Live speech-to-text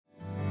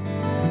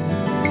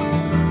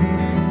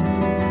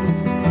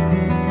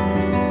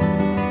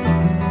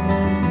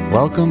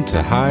Welcome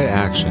to High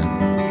Action.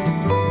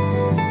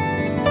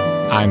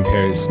 I'm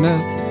Perry Smith.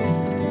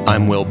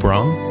 I'm Will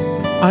Brum.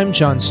 I'm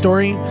John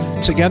Story.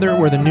 Together,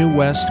 we're the New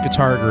West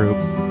Guitar Group.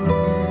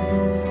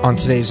 On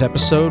today's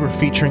episode, we're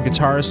featuring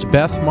guitarist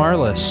Beth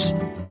Marlis.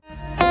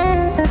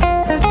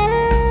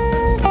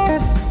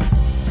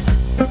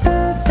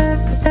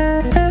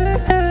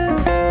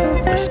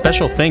 A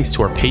special thanks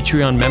to our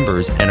Patreon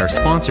members and our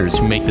sponsors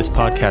who make this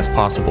podcast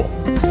possible.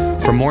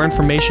 For more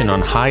information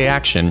on High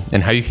Action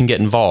and how you can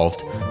get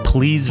involved,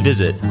 please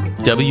visit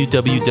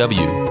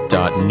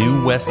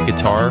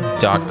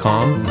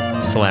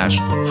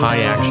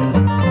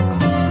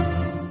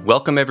www.newwestguitar.com/highaction.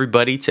 Welcome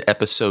everybody to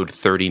episode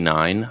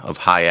 39 of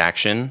High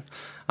Action.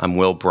 I'm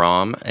Will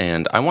Brom,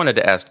 and I wanted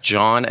to ask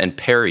John and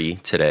Perry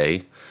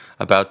today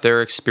about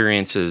their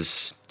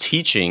experiences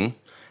teaching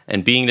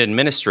and being an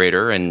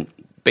administrator, and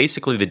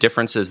basically the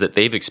differences that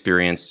they've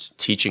experienced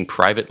teaching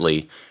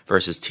privately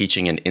versus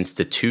teaching in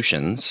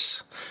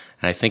institutions.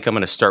 And I think I'm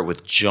going to start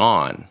with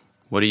John.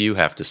 What do you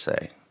have to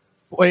say?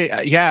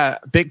 Well, yeah,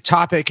 big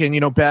topic. And,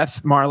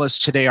 Beth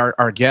Marlis today,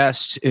 our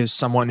guest, is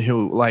someone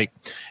who, I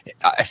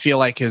feel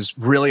like is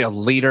really a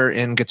leader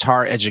in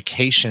guitar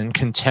education,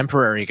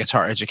 contemporary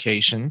guitar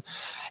education.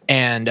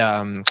 And,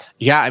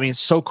 it's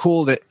so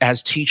cool that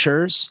as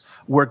teachers,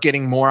 we're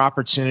getting more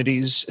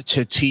opportunities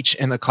to teach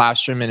in the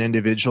classroom and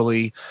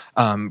individually,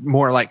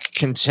 more like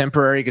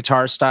contemporary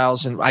guitar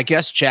styles. And I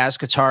guess jazz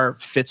guitar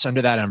fits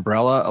under that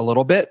umbrella a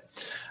little bit.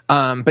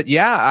 But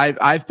yeah,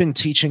 I've been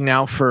teaching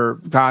now for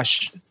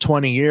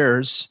 20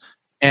 years,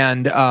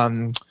 and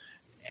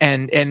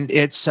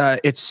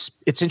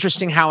it's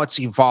interesting how it's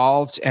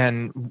evolved,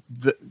 and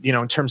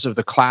in terms of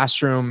the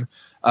classroom,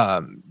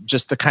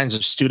 just the kinds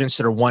of students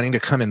that are wanting to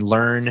come and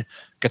learn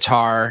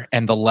guitar,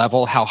 and the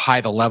level, how high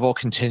the level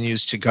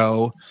continues to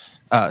go.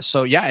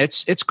 So yeah,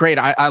 it's great.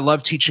 I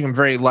love teaching. I'm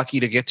very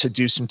lucky to get to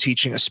do some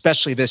teaching,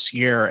 especially this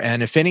year.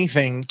 And if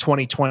anything,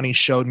 2020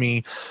 showed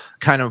me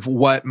kind of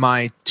what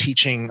my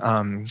teaching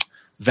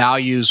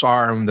values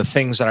are and the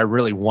things that I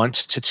really want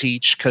to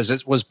teach, because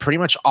it was pretty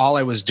much all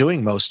I was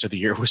doing most of the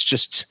year was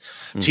just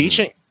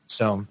teaching.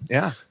 So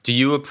yeah. Do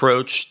you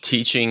approach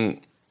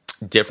teaching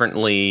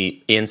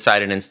differently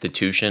inside an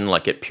institution,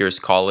 like at Pierce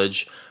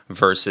College,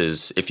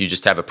 versus if you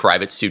just have a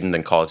private student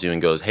that calls you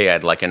and goes, "Hey,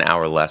 I'd like an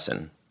hour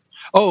lesson"?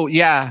 Oh,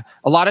 yeah.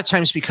 A lot of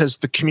times because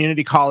the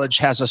community college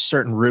has a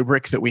certain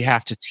rubric that we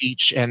have to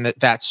teach, and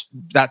that's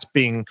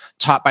being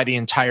taught by the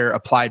entire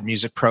applied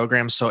music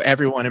program. So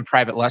everyone in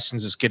private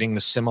lessons is getting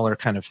the similar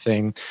kind of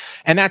thing.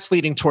 And that's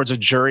leading towards a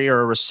jury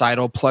or a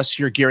recital. Plus,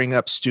 you're gearing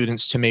up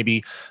students to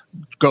maybe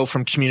go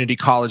from community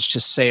college to,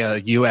 say, a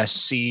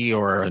USC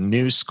or a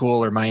New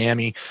School or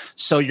Miami.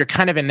 So you're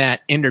kind of in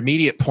that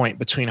intermediate point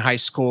between high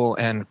school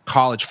and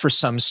college for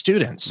some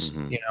students,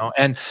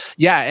 And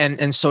yeah,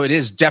 and so it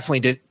is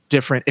definitely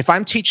different. If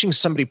I'm teaching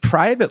somebody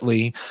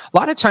privately, a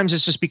lot of times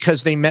it's just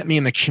because they met me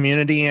in the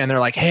community and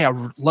they're like, "Hey, I'd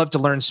love to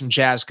learn some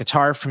jazz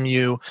guitar from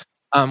you,"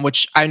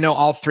 which I know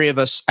all three of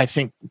us, I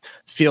think,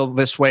 feel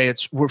this way.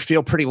 We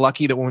feel pretty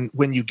lucky that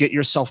when you get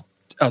yourself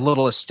a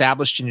little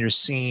established in your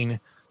scene,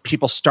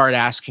 people start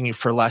asking you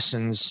for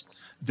lessons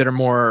that are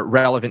more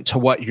relevant to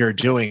what you're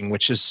doing,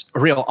 which is a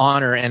real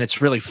honor, and it's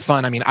really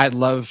fun. I mean, I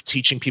love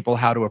teaching people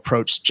how to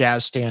approach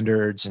jazz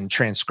standards and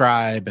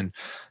transcribe and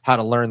how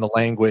to learn the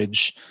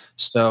language.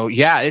 So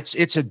yeah,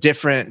 it's a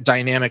different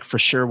dynamic for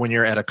sure when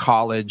you're at a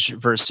college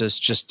versus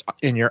just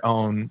in your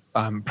own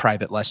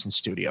private lesson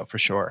studio, for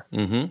sure.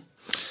 Mm-hmm.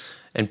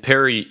 And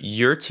Perry,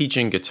 you're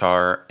teaching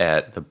guitar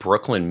at the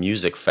Brooklyn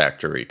Music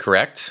Factory,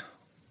 correct?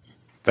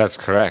 That's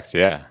correct,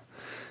 yeah.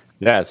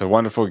 Yeah, it's a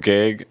wonderful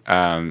gig.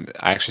 I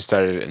actually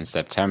started it in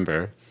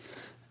September,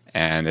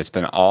 and it's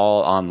been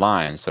all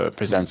online, so it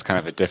presents kind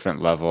of a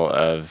different level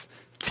of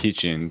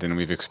teaching than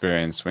we've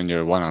experienced when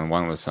you're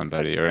one-on-one with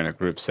somebody or in a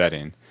group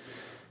setting.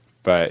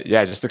 But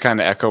yeah, just to kind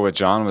of echo what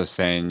John was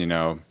saying,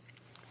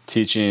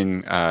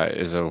 teaching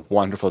is a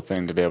wonderful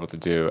thing to be able to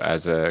do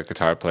as a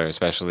guitar player,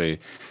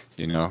 especially,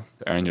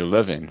 earn your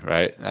living,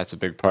 right? That's a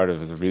big part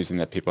of the reason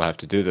that people have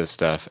to do this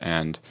stuff.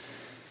 And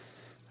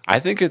I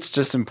think it's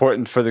just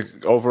important for the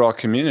overall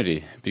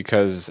community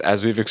because,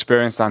 as we've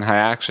experienced on High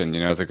Action,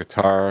 the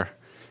guitar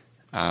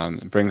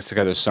brings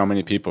together so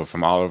many people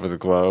from all over the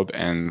globe,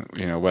 and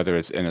whether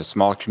it's in a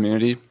small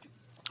community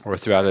or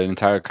throughout an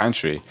entire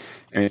country.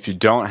 And if you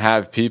don't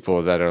have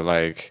people that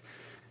are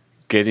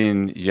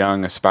getting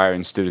young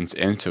aspiring students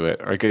into it,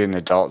 or getting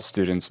adult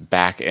students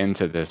back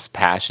into this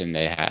passion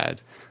they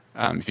had,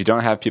 if you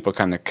don't have people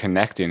kind of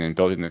connecting and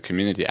building the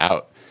community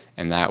out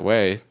in that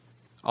way,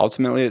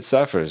 ultimately it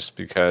suffers,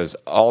 because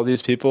all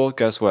these people,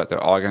 guess what?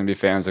 They're all going to be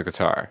fans of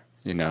guitar,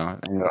 and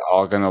they're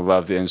all going to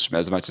love the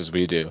instrument as much as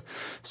we do.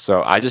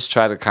 So I just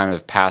try to kind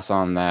of pass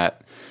on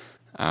that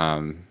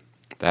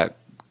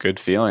good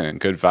feeling and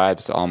good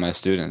vibes to all my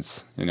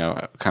students,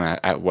 kind of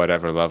at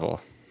whatever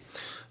level.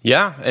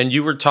 Yeah, and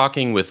you were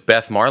talking with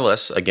Beth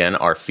Marlis, again,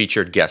 our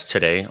featured guest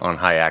today on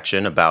High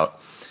Action, about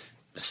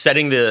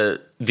setting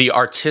the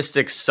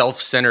artistic,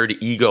 self-centered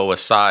ego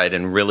aside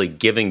and really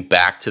giving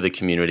back to the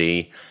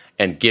community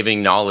and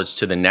giving knowledge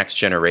to the next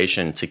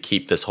generation to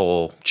keep this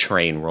whole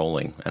train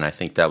rolling. And I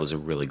think that was a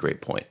really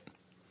great point.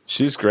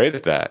 She's great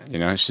at that.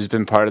 She's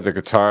been part of the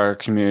guitar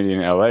community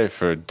in LA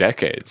for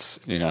decades,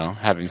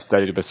 having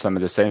studied with some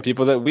of the same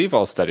people that we've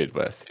all studied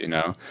with,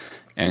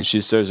 and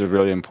she serves a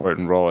really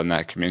important role in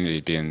that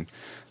community, being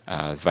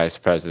vice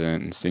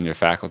president and senior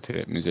faculty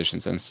at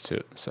Musicians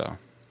Institute.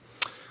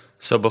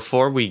 So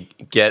before we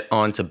get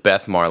on to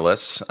Beth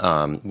Marlis,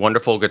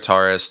 wonderful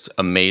guitarist,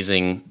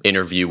 amazing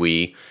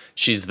interviewee.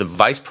 She's the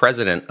vice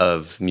president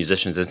of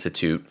Musicians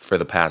Institute for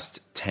the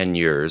past 10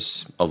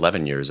 years,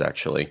 11 years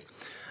actually.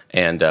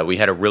 And we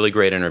had a really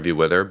great interview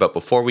with her. But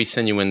before we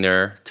send you in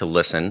there to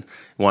listen,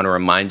 I want to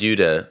remind you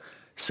to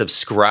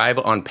subscribe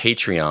on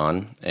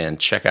Patreon and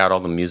check out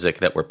all the music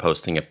that we're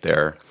posting up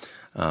there,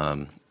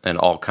 and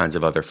all kinds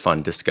of other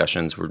fun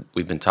discussions.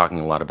 We've been talking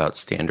a lot about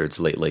standards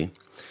lately.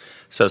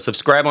 So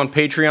subscribe on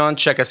Patreon,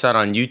 check us out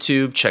on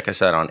YouTube, check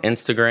us out on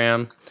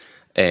Instagram,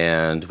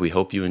 and we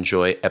hope you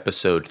enjoy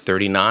episode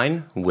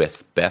 39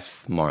 with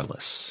Beth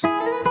Marlis.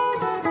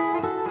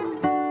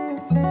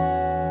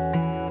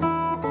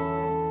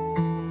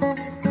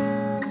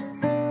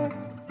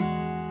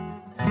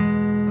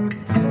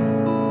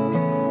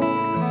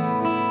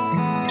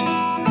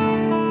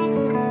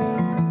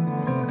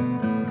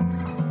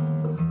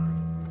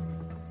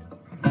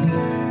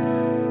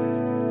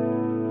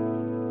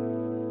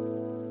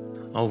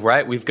 All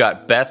right, we've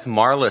got Beth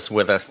Marlis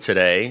with us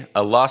today,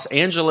 a Los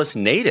Angeles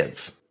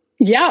native.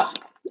 Yeah,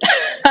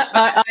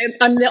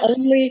 I'm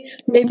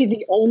maybe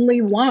the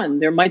only one.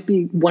 There might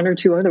be one or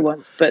two other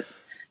ones, but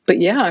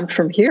yeah, I'm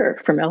from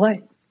here, from LA.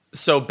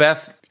 So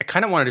Beth, I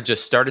kind of wanted to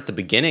just start at the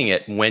beginning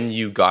at when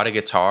you got a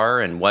guitar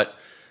and what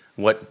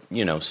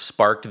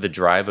sparked the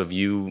drive of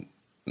you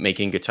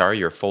making guitar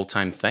your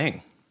full-time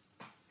thing.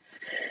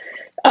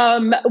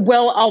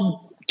 Well,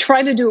 I'll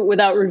try to do it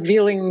without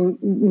revealing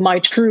my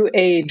true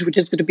age, which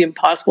is going to be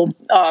impossible.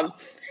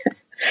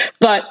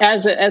 But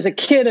as a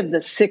kid of the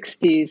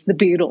 60s, the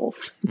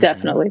Beatles,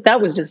 definitely. Mm-hmm. That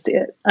was just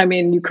it. I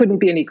mean, you couldn't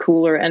be any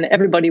cooler, and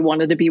everybody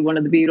wanted to be one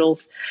of the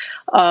Beatles.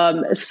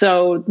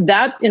 So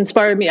that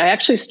inspired me. I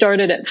actually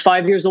started at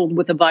 5 years old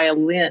with a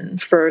violin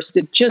first.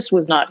 It just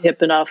was not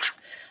hip enough.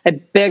 I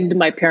begged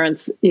my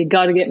parents, you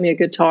got to get me a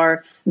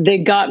guitar. They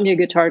got me a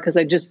guitar because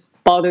I just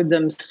bothered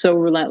them so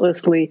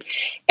relentlessly.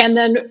 And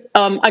then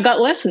I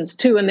got lessons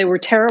too, and they were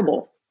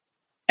terrible.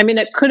 I mean,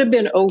 it could have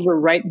been over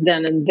right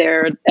then and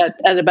there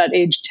at about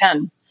age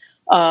 10,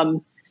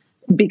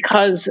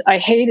 because I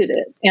hated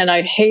it. And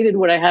I hated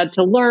what I had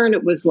to learn.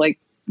 It was like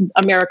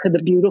America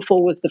the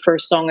Beautiful was the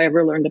first song I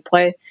ever learned to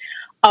play.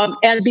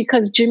 And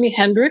because Jimi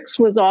Hendrix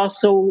was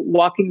also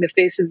walking the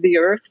face of the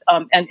earth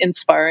and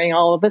inspiring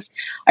all of us,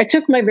 I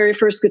took my very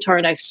first guitar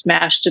and I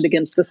smashed it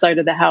against the side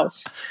of the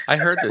house. I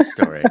heard this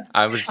story.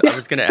 I was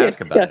going to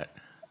ask about it.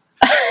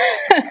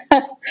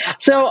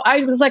 So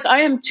I was like,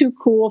 I am too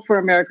cool for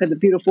America the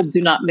Beautiful. Do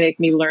not make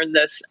me learn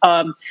this.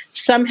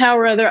 Somehow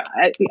or other,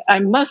 I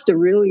must have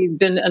really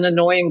been an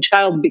annoying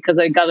child because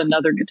I got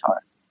another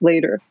guitar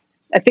later.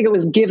 I think it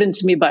was given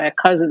to me by a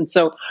cousin.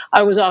 So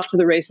I was off to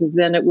the races.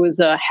 Then it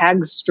was a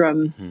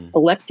Hagstrom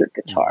electric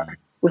guitar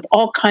with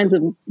all kinds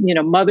of,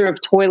 mother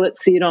of toilet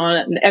seat on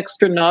it and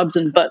extra knobs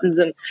and buttons.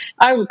 And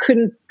I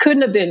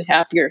couldn't have been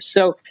happier.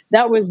 So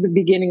that was the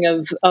beginning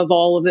of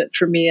all of it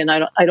for me. And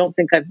I don't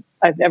think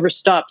I've ever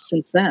stopped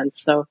since then.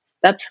 So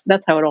that's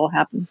how it all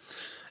happened.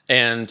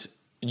 And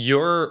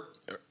your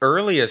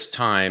earliest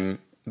time,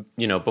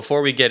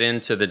 before we get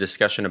into the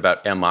discussion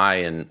about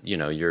MI and,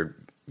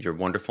 your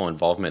wonderful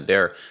involvement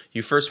there,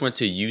 you first went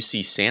to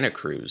UC Santa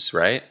Cruz,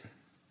 right?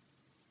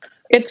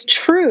 It's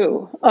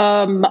true.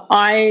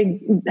 I,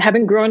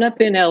 having grown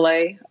up in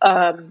LA,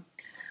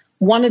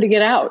 wanted to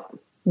get out,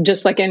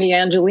 just like any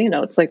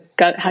Angelino. It's like,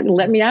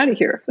 let me out of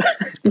here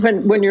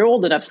when you're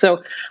old enough.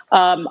 So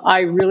I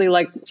really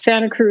liked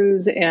Santa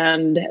Cruz,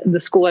 and the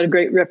school had a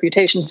great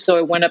reputation. So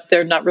I went up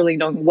there not really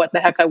knowing what the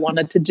heck I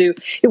wanted to do.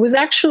 It was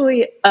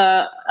actually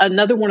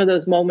another one of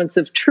those moments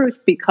of truth,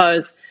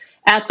 because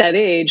at that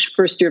age,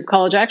 first year of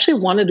college, I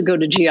actually wanted to go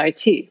to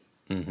GIT.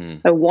 Mm-hmm.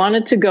 I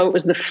wanted to go. It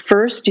was the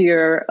first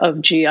year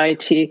of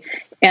GIT.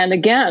 And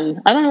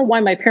again, I don't know why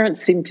my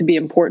parents seemed to be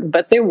important,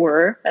 but they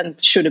were and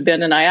should have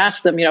been. And I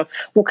asked them,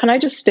 well, can I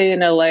just stay in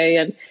LA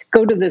and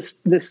go to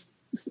this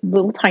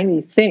little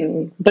tiny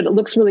thing, but it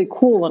looks really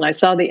cool. And I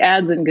saw the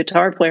ads in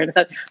Guitar Player and I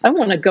thought, I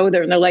want to go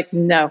there. And they're like,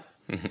 no,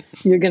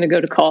 you're going to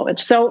go to college.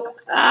 So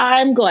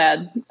I'm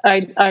glad.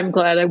 I'm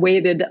glad I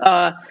waited.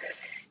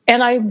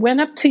 And I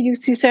went up to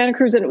UC Santa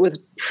Cruz, and it was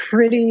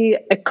pretty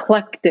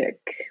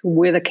eclectic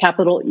with a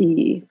capital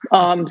E.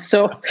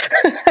 So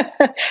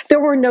there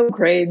were no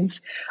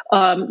grades.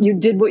 You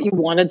did what you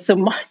wanted.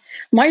 So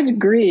my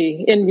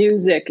degree in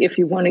music, if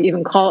you want to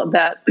even call it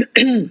that,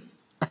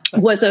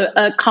 was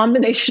a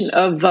combination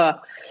of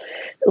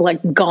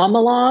like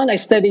gamelan. I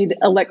studied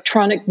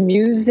electronic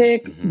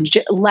music,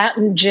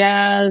 Latin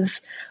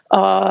jazz,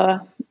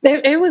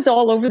 It was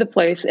all over the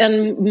place,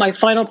 and my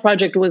final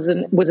project was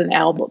an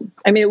album.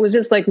 I mean, it was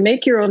just like,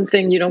 make your own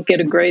thing. You don't get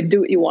a grade.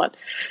 Do what you want.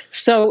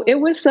 So it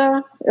was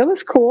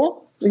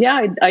cool.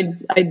 Yeah,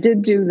 I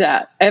did do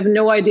that. I have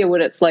no idea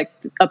what it's like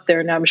up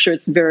there now. I'm sure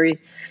it's very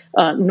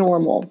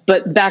normal,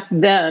 but back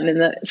then in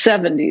the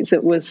 70s,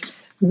 it was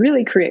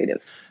really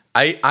creative.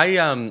 I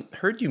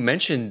heard you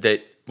mention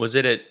that, was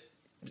it at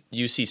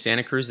UC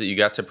Santa Cruz that you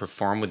got to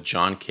perform with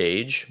John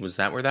Cage? Was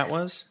that where that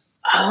was?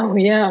 Oh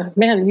yeah,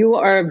 man, you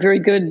are a very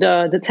good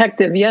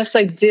detective. Yes,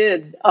 I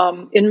did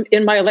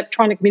in my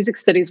electronic music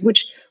studies,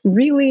 which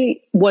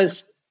really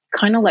was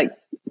kind of like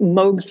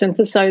Moog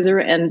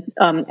synthesizer and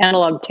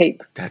analog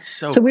tape. That's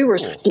so we cool. were.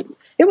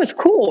 It was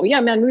cool. Yeah,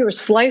 man, we were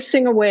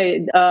slicing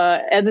away,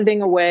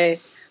 editing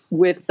away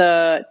with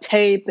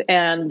tape,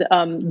 and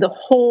the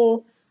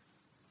whole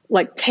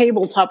like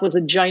tabletop was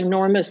a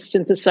ginormous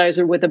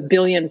synthesizer with 1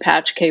 billion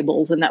patch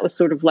cables, and that was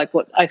sort of like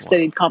what I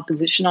studied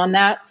composition on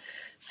that.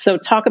 So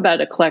talk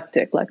about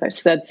eclectic, like I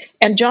said.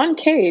 And John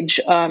Cage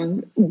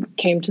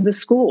came to the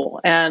school,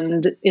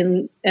 and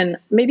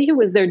maybe he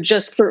was there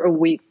just for a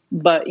week,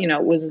 but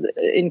it was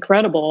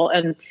incredible.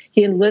 And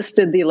he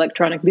enlisted the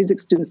electronic music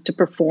students to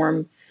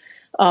perform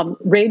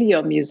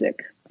radio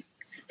music.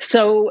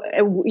 So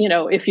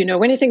if you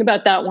know anything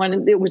about that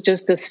one, it was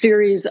just a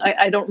series.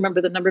 I don't remember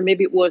the number.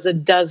 Maybe it was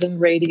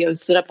 12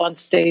 radios set up on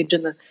stage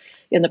in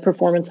the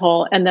performance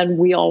hall, and then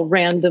we all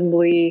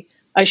randomly.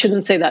 I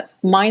shouldn't say that,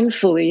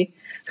 mindfully.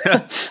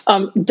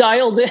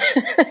 Dialed in,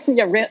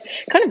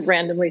 kind of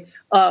randomly,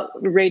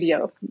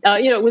 radio.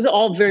 It was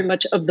all very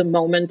much of the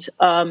moment,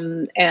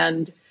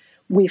 and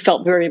we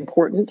felt very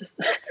important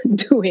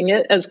doing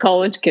it as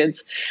college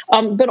kids.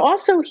 But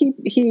also,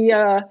 he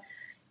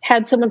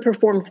had someone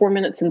perform 4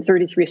 minutes and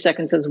 33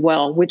 seconds as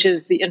well, which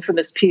is the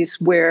infamous piece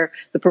where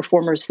the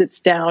performer sits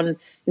down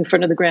in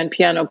front of the grand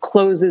piano,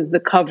 closes the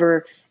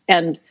cover,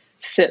 and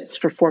sits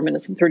for 4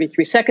 minutes and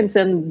 33 seconds.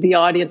 And the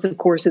audience, of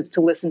course, is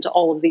to listen to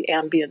all of the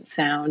ambient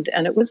sound.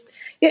 And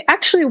it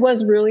actually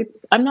was really,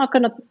 I'm not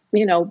going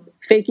to,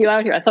 fake you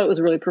out here. I thought it was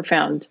really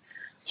profound.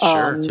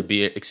 Sure. To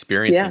be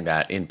experiencing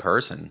that in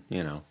person,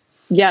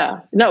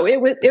 Yeah, no,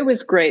 it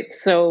was great.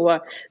 So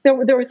there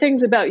were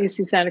things about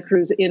UC Santa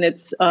Cruz in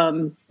its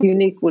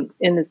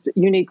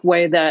unique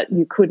way that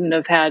you couldn't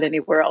have had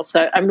anywhere else.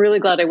 I'm really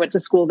glad I went to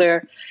school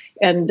there,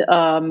 and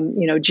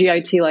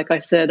GIT, like I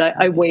said,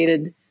 I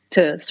waited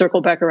to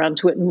circle back around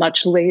to it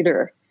much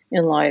later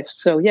in life.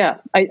 So yeah,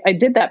 I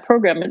did that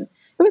program, and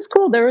it was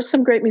cool. There were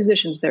some great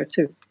musicians there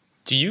too.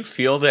 Do you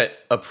feel that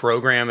a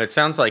program, it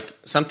sounds like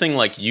something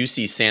like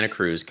UC Santa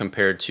Cruz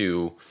compared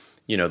to,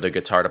 the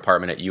guitar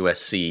department at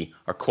USC,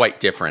 are quite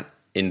different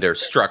in their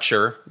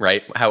structure,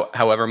 right?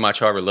 However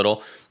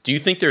little. Do you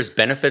think there's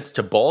benefits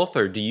to both,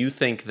 or do you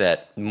think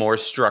that more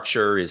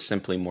structure is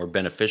simply more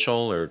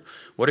beneficial, or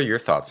what are your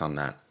thoughts on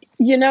that?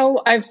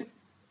 I've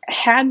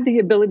had the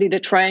ability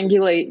to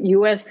triangulate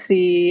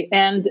USC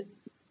and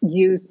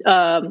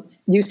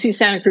UC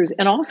Santa Cruz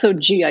and also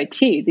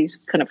GIT, these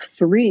kind of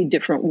 3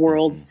 different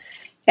worlds,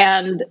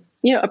 and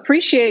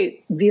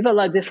appreciate viva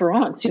la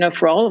différence,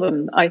 for all of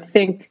them. I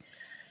think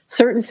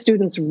certain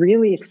students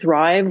really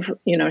thrive,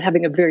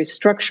 having a very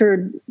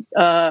structured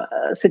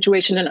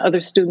situation, and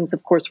other students,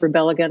 of course,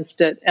 rebel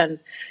against it. And,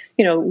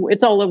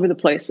 it's all over the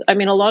place. I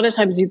mean, a lot of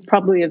times you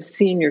probably have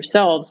seen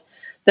yourselves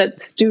that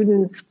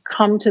students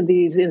come to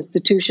these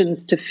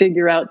institutions to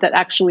figure out that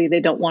actually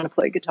they don't want to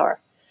play guitar,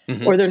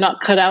 or they're not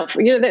cut out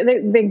for,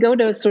 they go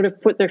to sort of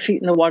put their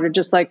feet in the water,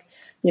 just like,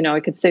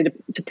 I could say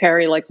to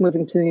Perry, like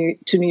moving to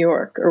New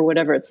York or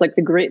whatever. It's like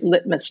the great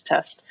litmus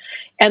test.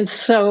 And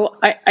so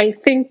I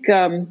think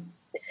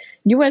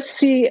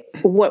USC,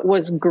 what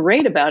was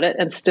great about it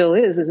and still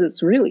is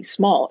it's really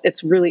small.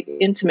 It's really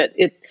intimate.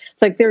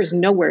 It's like there's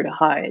nowhere to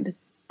hide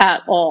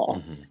at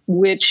all,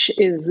 which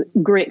is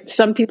great.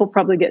 Some people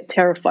probably get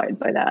terrified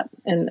by that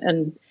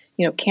and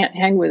can't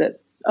hang with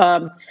it.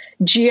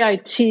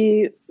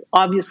 GIT,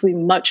 obviously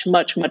much,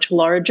 much, much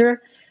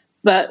larger,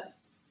 but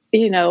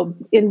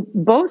in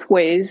both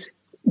ways,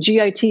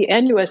 GIT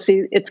and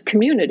USC, it's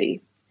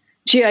community.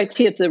 GIT,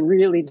 it's a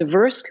really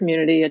diverse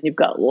community, and you've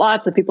got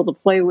lots of people to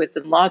play with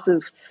and lots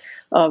of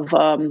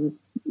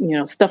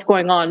stuff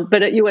going on.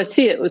 But at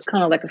USC, it was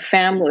kind of like a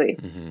family,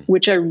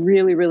 which I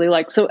really, really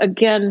like. So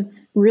again,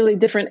 really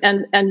different.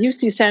 And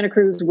UC Santa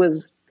Cruz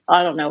was,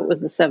 I don't know, it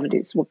was the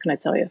 70s. What can I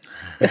tell you?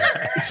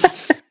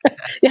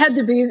 You had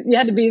to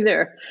be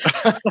there.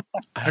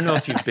 I don't know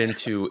if you've been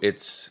to,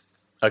 it's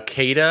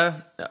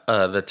Acada,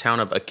 the town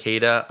of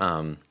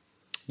Acada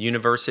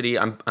University.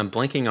 I'm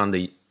blanking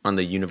on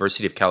the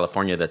University of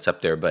California that's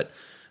up there, but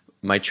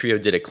my trio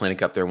did a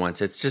clinic up there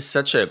once. It's just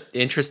such an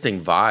interesting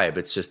vibe.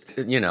 It's just,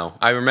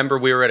 I remember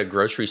we were at a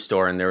grocery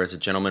store and there was a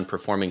gentleman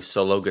performing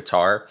solo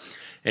guitar,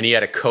 and he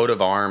had a coat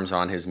of arms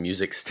on his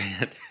music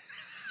stand.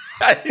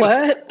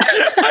 What?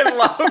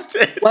 I loved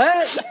it.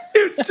 What?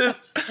 It's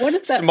just what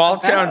is that small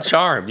about? town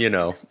charm,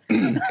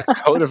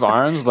 Coat of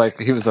arms, like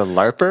he was a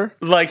LARPer?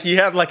 Like he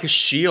had like a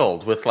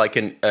shield with like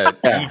an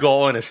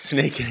eagle and a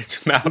snake in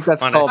its mouth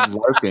That's on called it.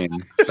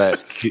 LARPing,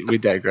 but we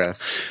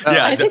digress.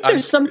 Yeah, I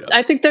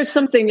think there's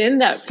something in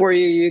that for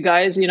you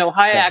guys.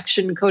 High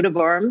action coat of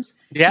arms.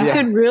 Yeah. You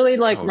could really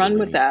run Totally.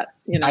 with that.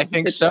 I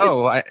think It's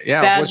so.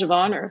 badge of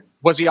honor.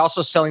 Was he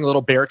also selling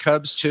little bear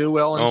cubs too,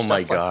 Will? And Oh stuff my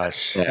like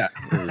gosh. Yeah.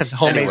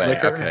 Homemade Anyway,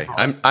 liquor. okay.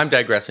 I'm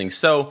digressing.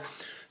 So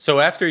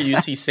after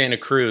UC Santa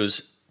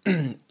Cruz,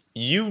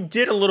 you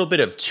did a little bit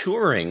of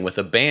touring with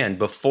a band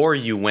before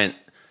you went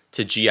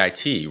to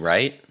GIT,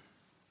 right?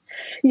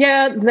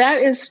 Yeah,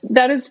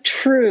 that is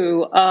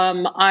true.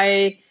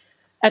 I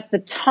at the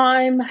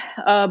time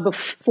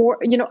before,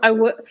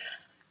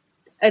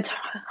 it's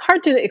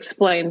hard to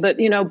explain, but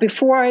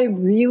before I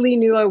really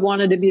knew I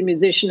wanted to be a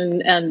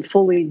musician and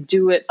fully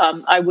do it,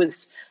 I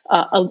was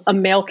a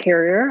mail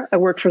carrier. I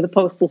worked for the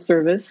Postal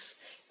Service,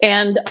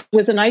 and I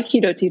was an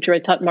Aikido teacher. I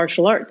taught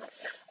martial arts,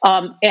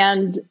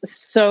 and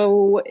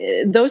so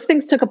those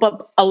things took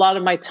up a lot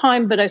of my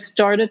time. But I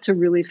started to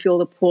really feel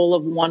the pull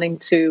of wanting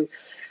to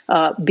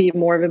be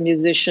more of a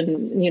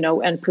musician,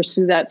 and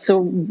pursue that.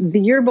 So the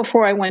year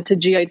before I went to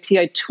GIT,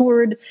 I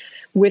toured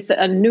with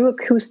a new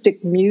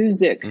acoustic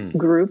music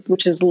group,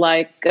 which is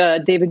like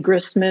David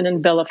Grisman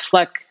and Bella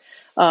Fleck,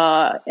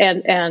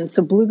 and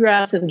so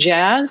bluegrass and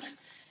jazz.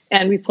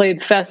 And we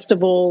played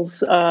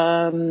festivals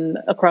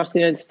across the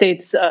United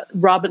States.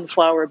 Robin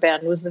Flower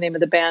Band was the name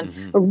of the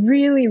band. A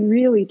really,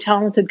 really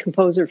talented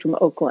composer from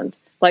Oakland,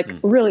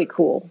 really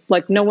cool.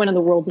 Like no one in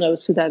the world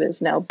knows who that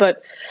is now.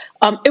 But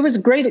it was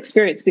a great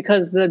experience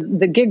because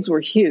the gigs were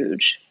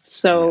huge.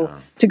 So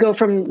to go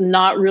from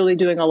not really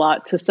doing a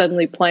lot to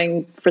suddenly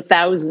playing for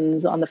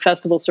thousands on the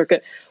festival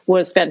circuit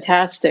was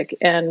fantastic.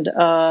 And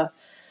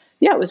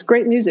it was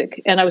great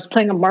music. And I was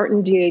playing a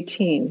Martin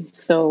D18.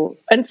 So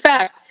in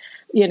fact,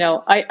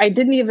 I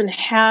didn't even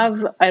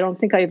I don't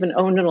think I even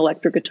owned an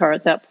electric guitar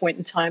at that point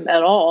in time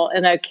at all.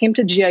 And I came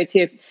to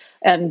GIT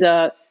and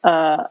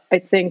I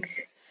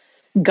think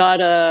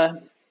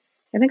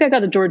I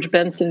got a George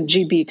Benson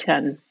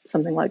GB10,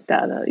 something like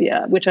that. I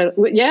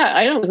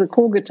know it was a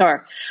cool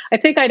guitar. I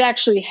think I'd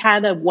actually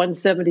had a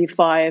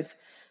 175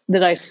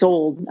 that I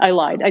sold. I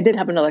lied. I did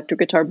have an electric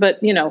guitar, but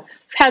I've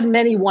had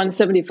many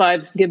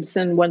 175s,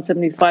 Gibson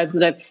 175s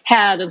that I've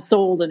had and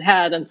sold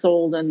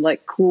and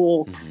like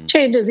cool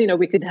changes.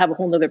 We could have a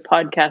whole nother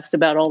podcast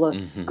about all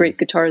the great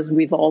guitars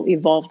we've all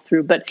evolved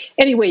through. But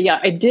anyway,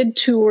 I did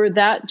tour.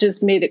 That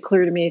just made it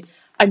clear to me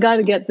I got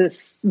to get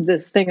this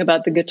thing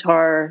about the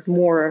guitar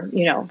more,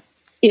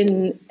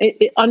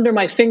 under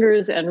my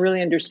fingers and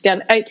really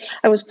understand. I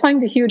was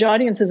playing to huge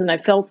audiences and I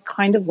felt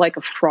kind of like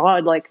a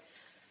fraud. Like,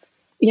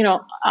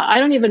 I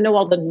don't even know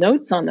all the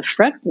notes on the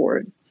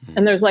fretboard.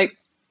 And there's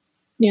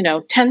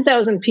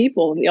 10,000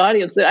 people in the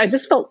audience. I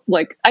just felt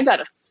like I got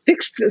to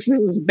fix this.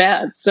 This is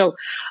bad. So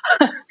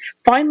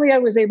finally I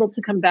was able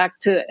to come back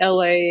to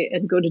LA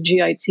and go to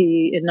GIT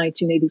in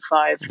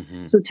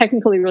 1985. So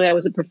technically, really, I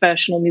was a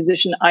professional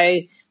musician.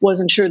 I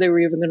wasn't sure they were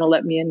even going to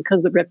let me in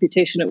because the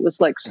reputation, it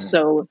was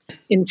so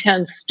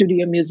intense,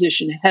 studio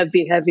musician,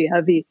 heavy.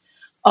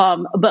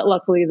 But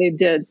luckily they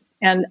did.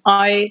 And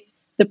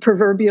the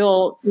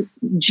proverbial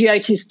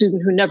GIT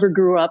student who never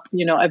grew up,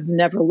 I've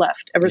never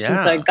left ever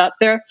since I got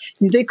there.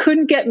 They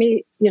couldn't get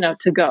me,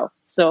 to go.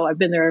 So I've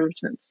been there ever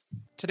since.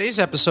 Today's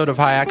episode of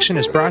High Action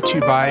is brought to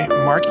you by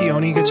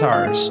Marchione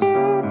Guitars.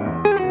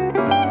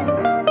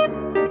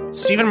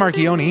 Stephen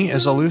Marchione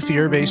is a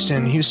luthier based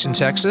in Houston,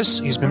 Texas.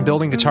 He's been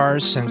building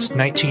guitars since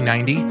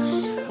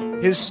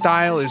 1990. His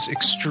style is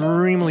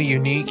extremely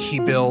unique. He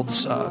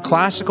builds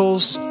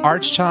classicals,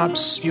 arch tops,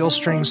 steel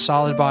strings,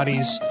 solid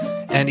bodies,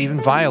 and even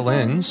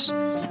violins.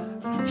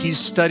 He's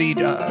studied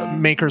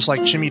makers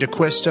like Jimmy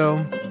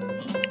DeQuisto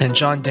and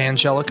John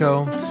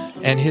D'Angelico,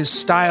 and his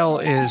style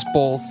is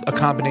both a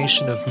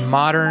combination of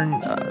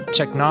modern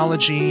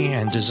technology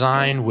and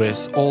design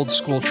with old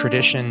school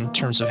tradition in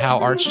terms of how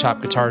arch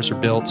top guitars are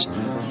built.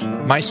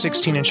 My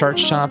 16-inch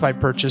arch top I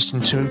purchased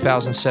in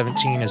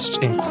 2017 is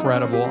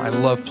incredible. I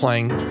love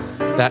playing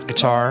that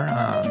guitar.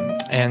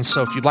 And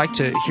so if you'd like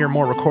to hear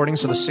more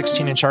recordings of the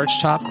 16-inch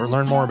arch top or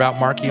learn more about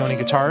Marchione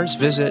guitars,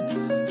 visit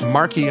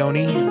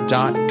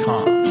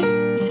marchione.com.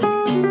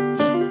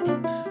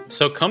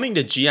 So coming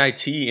to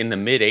GIT in the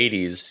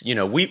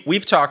mid-'80s,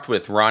 we've talked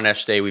with Ron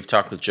Eshday, we've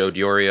talked with Joe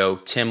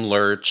Diorio, Tim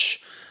Lurch,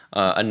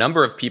 a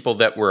number of people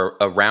that were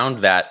around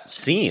that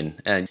scene.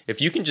 And if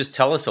you can just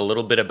tell us a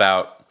little bit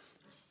about,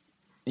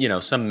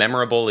 some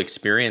memorable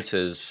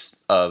experiences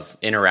of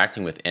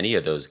interacting with any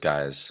of those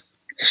guys.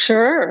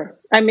 Sure.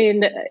 I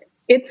mean,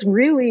 it's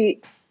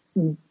really,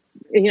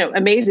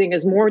 amazing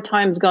as more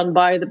time's gone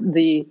by,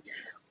 the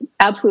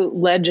absolute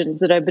legends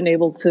that I've been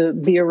able to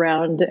be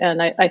around.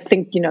 And I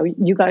think,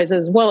 you guys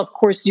as well, of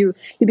course, you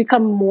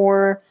become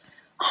more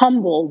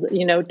humbled,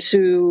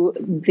 to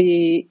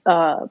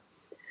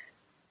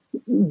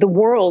the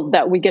world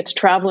that we get to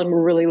travel in.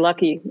 We're really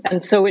lucky.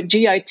 And so at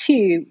GIT,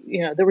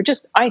 there were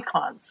just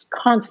icons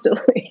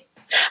constantly.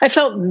 I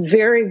felt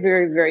very,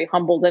 very, very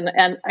humbled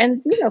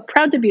and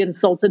proud to be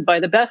insulted by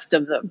the best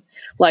of them,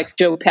 like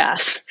Joe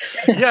Pass.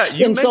 Yeah,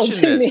 you mentioned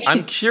this. Me.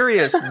 I'm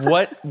curious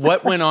what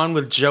went on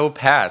with Joe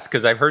Pass,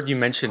 because I've heard you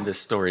mention this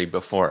story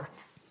before.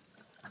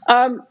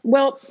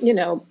 Well,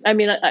 I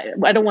mean,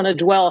 I don't want to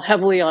dwell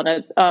heavily on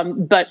it,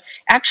 but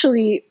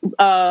actually,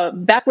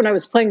 back when I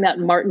was playing that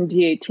Martin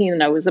D18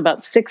 and I was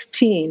about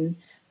 16,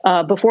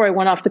 before I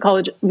went off to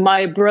college,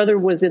 my brother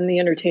was in the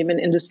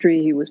entertainment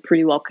industry. He was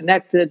pretty well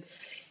connected.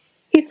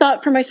 He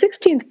thought for my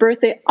 16th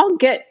birthday, I'll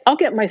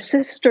get my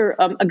sister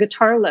a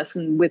guitar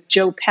lesson with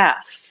Joe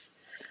Pass,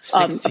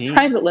 a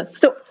private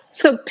lesson.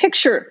 So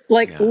picture,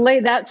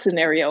 lay that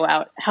scenario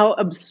out. How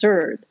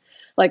absurd.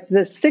 Like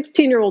this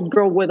 16-year-old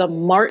girl with a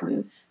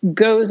Martin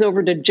goes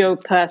over to Joe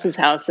Pass's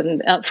house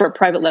and for a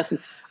private lesson.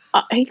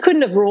 He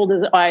couldn't have rolled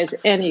his eyes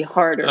any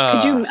harder.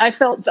 Could you? I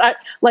felt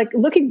like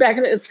looking back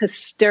at it, it's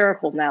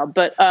hysterical now.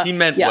 But he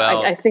meant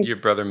well. I think your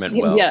brother meant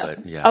well. Yeah.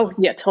 But yeah. Oh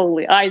yeah,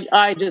 totally.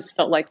 I just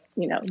felt like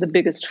the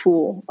biggest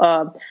fool.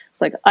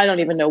 It's like I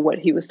don't even know what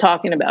he was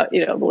talking about.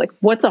 Like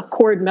what's a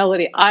chord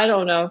melody? I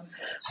don't know.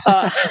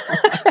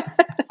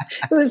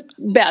 It was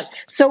bad.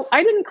 So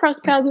I didn't cross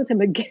paths with him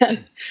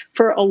again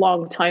for a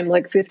long time,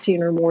 like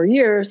 15 or more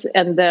years.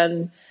 And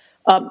then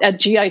at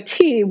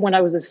GIT, when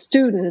I was a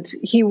student,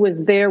 he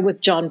was there with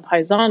John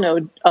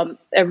Paisano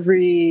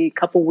every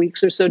couple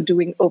weeks or so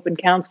doing open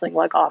counseling,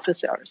 like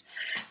office hours.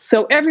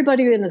 So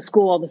everybody in the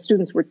school, all the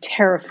students were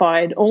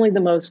terrified. Only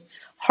the most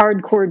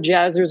hardcore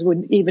jazzers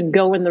would even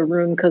go in the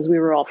room because we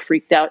were all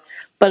freaked out.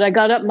 But I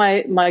got up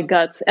my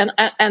guts and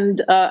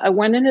I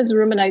went in his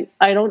room, and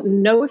I don't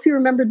know if he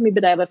remembered me,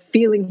 but I have a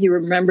feeling he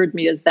remembered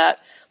me as that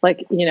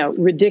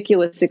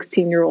ridiculous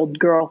 16-year-old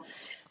girl.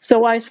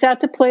 So I sat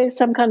to play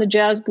some kind of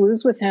jazz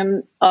blues with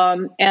him,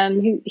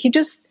 and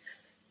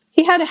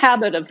he had a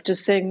habit of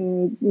just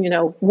saying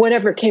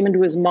whatever came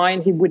into his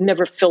mind. He would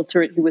never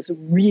filter it. He was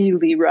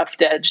really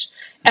rough-edged,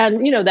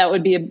 and that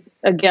would be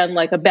again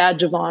like a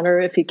badge of honor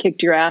if he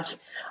kicked your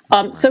ass.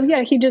 So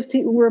yeah,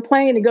 we were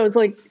playing, and he goes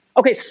like,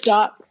 "Okay,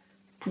 stop.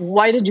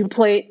 Why did you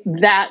play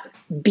that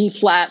B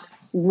flat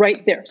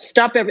right there?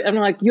 Stop everything." I'm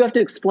like, "You have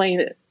to explain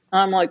it."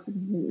 I'm like,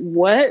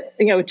 "What?"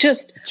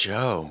 Just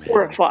Joe, man.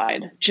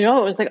 Horrified.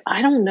 Joe is like,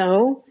 "I don't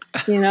know.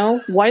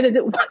 Why did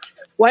it?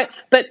 Why?"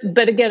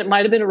 But again, it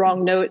might have been a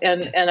wrong note,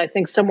 and I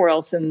think somewhere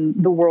else in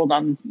the world,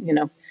 on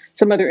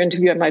some other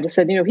interview, I might have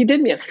said, he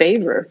did me a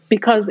favor,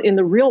 because in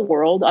the real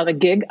world on a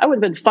gig, I would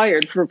have been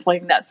fired for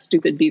playing that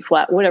stupid B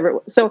flat, whatever it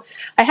was. So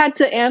I had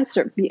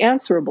to be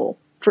answerable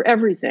for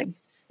everything.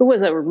 It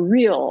was a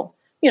real,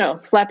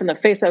 slap in the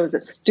face. I was a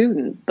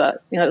student,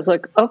 but it was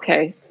like,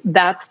 okay,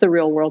 that's the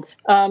real world.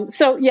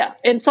 So yeah,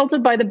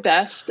 insulted by the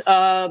best.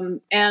 But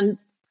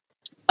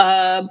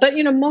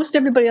most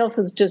everybody else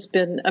has just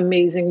been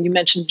amazing. You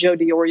mentioned Joe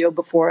DiOrio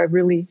before. I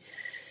really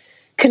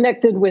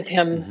connected with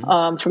him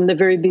from the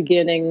very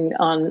beginning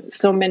on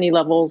so many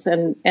levels.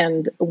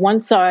 And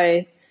once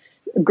I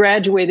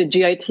graduated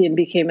GIT and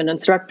became an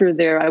instructor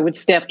there, I would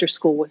stay after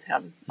school with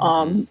him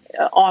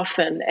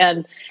often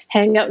and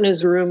hang out in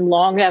his room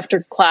long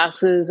after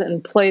classes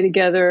and play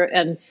together.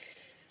 And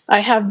I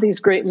have these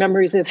great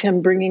memories of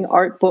him bringing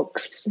art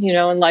books,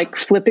 and like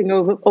flipping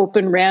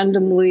open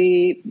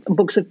randomly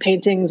books of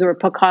paintings or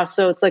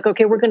Picasso. It's like,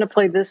 okay, we're going to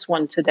play this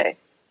one today.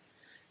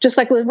 Just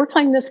like we're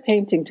playing this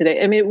painting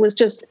today. I mean, it was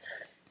just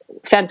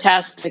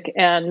fantastic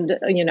and,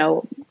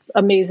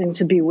 amazing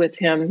to be with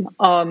him.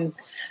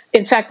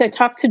 In fact, I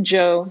talked to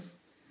Joe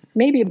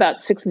maybe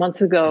about 6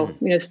 months ago,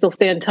 still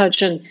stay in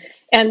touch.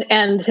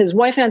 And his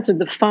wife answered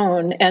the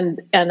phone,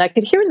 and I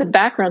could hear in the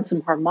background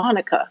some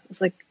harmonica. I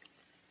was like,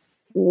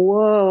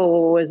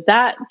 whoa, is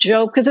that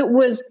Joe? Because it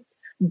was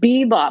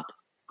bebop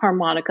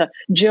harmonica.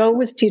 Joe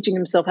was teaching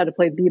himself how to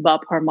play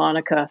bebop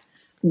harmonica,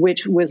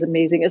 which was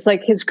amazing. It's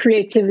like his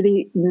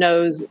creativity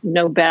knows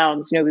no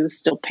bounds. He was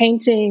still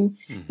painting.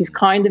 He's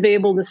kind of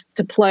able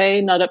to play,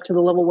 not up to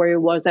the level where he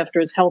was after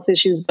his health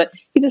issues, but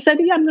he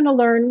decided, yeah, I'm going to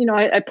learn.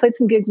 I played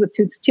some gigs with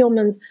Toots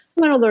Thielmans.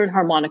 I'm going to learn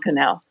harmonica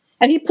now.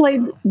 And he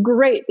played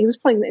great. He was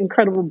playing the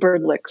incredible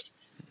bird licks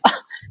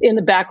in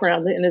the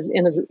background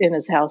in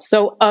his house.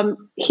 So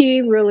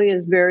he really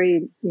is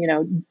very,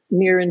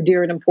 near and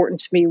dear and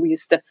important to me. We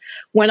used to,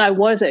 when I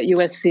was at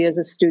USC as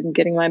a student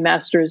getting my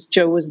master's,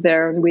 Joe was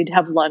there, and we'd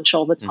have lunch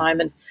all the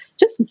time and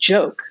just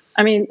joke.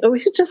 I mean, it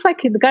was just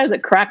like the guy was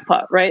at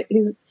Crackpot, right?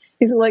 He's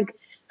like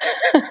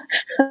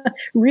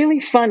really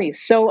funny.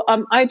 So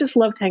I just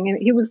loved hanging.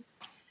 He was,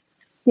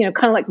 kind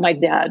of like my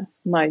dad,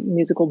 my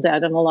musical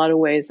dad in a lot of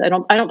ways. I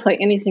don't play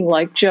anything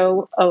like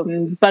Joe,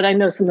 but I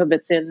know some of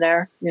it's in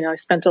there. I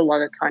spent a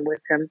lot of time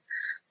with him.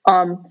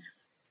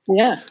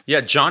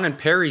 Yeah. John and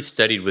Perry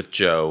studied with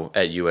Joe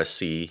at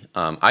USC.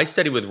 I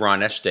studied with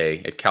Ron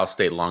Eschday at Cal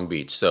State Long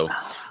Beach. So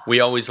we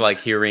always like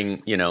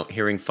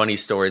hearing funny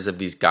stories of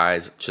these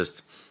guys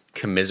just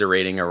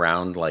commiserating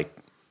around like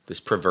this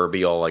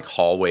proverbial like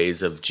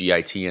hallways of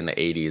GIT in the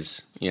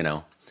 80s,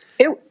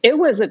 It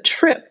was a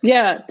trip,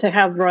 to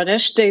have Ron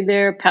Eschday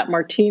there, Pat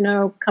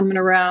Martino coming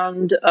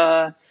around,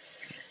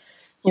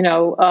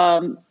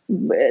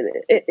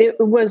 it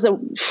was a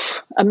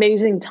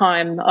amazing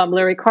time.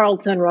 Larry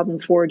Carlton, Robin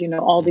Ford,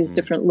 all these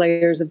different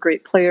layers of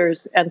great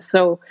players. And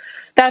so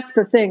that's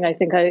the thing I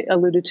think I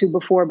alluded to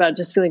before about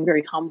just feeling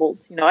very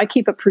humbled. I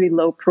keep a pretty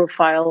low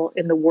profile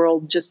in the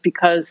world just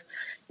because,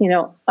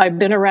 I've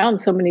been around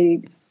so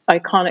many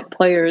iconic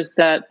players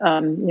that,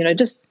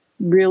 just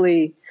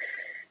really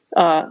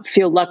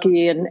feel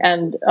lucky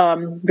and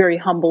very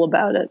humble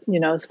about it,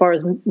 as far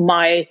as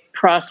my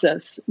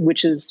process,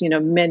 which is,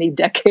 many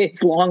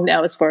decades long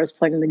now as far as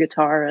playing the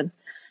guitar. And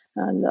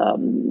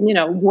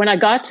when I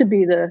got to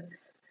be the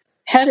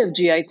head of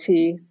GIT,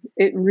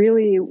 it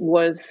really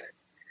was,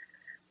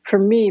 for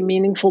me,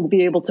 meaningful to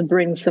be able to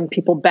bring some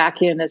people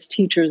back in as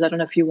teachers. I don't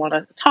know if you want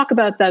to talk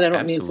about that. I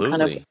don't mean to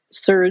kind of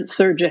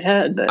surge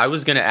ahead. But I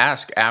was going to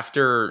ask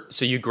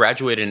so you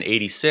graduated in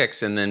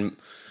 86 and then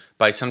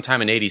by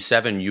sometime in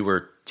 87, you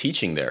were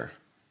teaching there.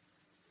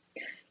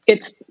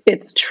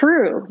 It's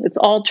true. It's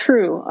all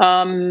true.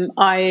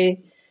 I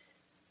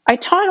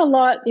taught a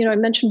lot. I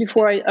mentioned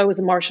before I was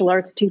a martial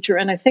arts teacher,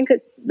 and I think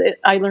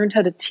I learned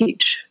how to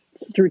teach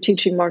through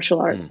teaching martial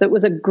arts. That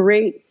was a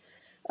great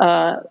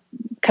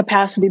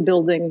capacity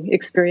building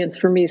experience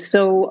for me.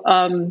 So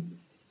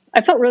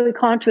I felt really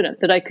confident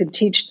that I could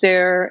teach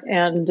there,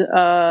 and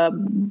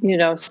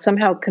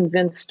somehow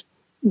convinced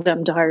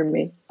them to hire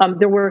me.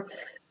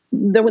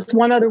 There was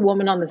one other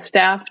woman on the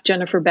staff,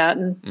 Jennifer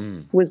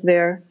Batten, was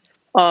there.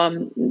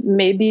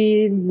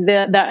 Maybe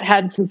that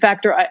had some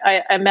factor.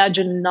 I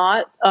imagine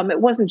not.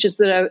 It wasn't just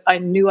that I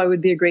knew I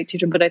would be a great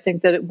teacher, but I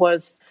think that it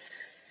was,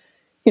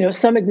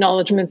 some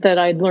acknowledgement that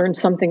I'd learned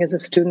something as a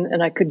student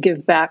and I could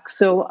give back.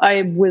 So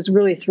I was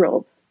really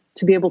thrilled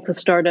to be able to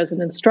start as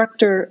an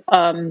instructor.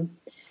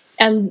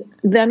 And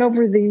then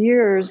over the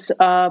years,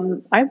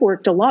 I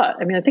worked a lot.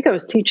 I mean, I think I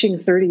was teaching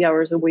 30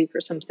 hours a week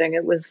or something.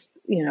 It was,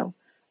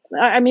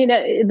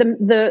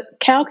 the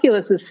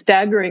calculus is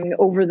staggering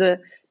over the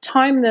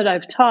time that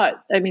I've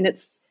taught. I mean,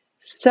 it's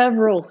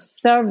several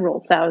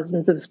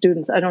thousands of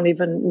students. I don't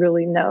even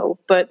really know,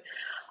 but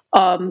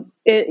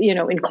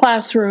in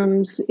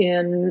classrooms,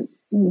 in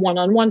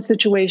one-on-one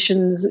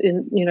situations,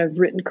 I've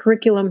written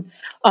curriculum.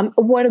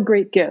 What a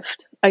great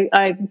gift!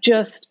 I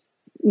just,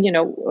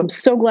 I'm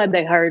so glad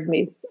they hired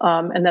me,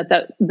 and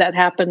that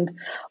happened.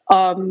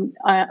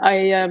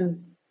 I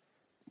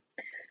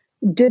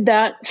did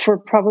that for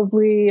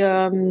probably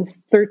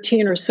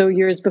 13 or so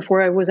years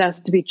before I was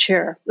asked to be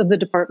chair of the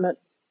department.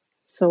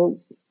 So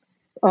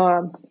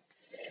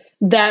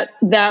that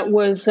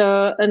was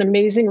an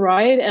amazing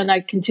ride, and I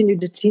continued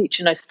to teach,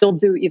 and I still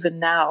do even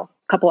now,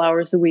 a couple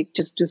hours a week,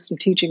 just do some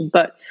teaching.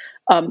 But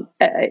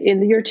in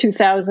the year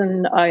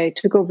 2000, I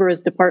took over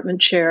as department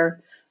chair,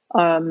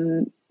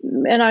 and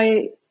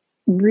I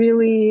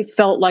really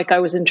felt like I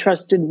was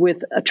entrusted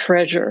with a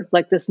treasure,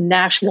 like this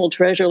national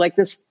treasure, like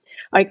this.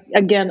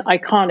 Again,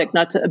 iconic,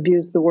 not to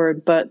abuse the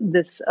word, but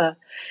this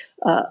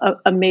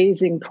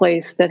amazing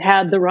place that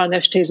had the Ron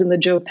Estes and the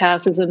Joe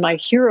Passes and my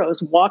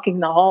heroes walking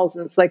the halls.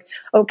 And it's like,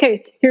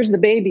 okay, here's the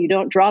baby,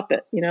 don't drop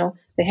it.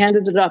 They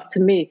handed it off to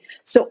me.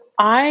 So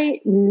I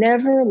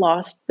never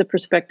lost the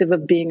perspective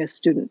of being a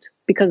student,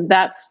 because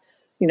that's,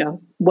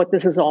 what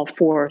this is all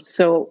for.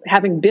 So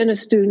having been a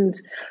student,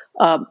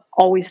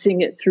 always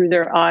seeing it through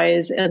their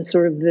eyes, and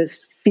sort of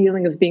this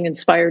feeling of being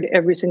inspired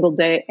every single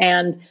day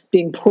and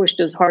being pushed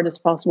as hard as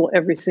possible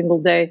every single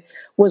day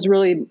was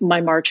really my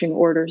marching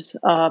orders,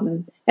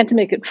 and to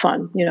make it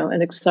fun,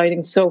 and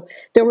exciting. So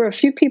there were a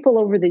few people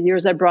over the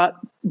years I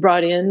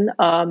brought in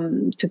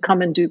to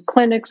come and do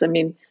clinics. I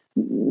mean,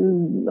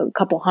 a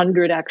couple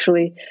hundred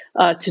actually,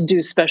 to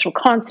do special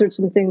concerts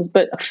and things,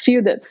 but a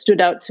few that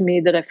stood out to me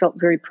that I felt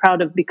very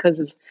proud of because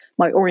of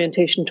my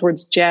orientation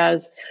towards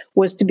jazz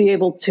was to be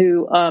able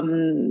to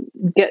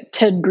get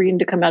Ted Green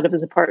to come out of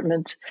his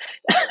apartment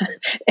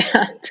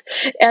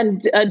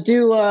and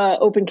do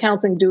open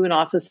counseling, do an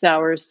office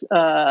hours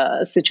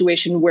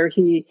situation where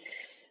it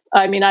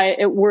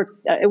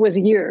was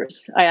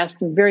years. I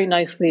asked him very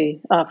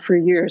nicely for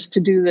years to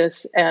do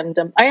this. And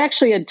I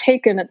actually had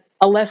taken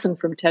a lesson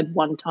from Ted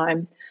one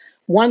time,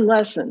 one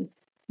lesson.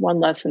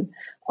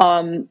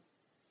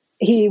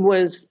 He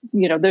was,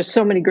 there's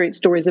so many great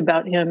stories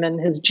about him and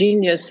his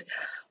genius,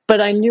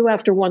 but I knew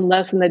after one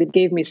lesson that he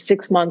gave me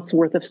 6 months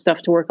worth of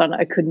stuff to work on.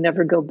 I could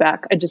never go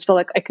back. I just felt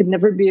like I could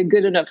never be a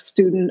good enough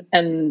student.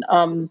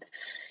 And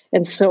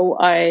so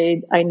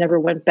I never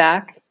went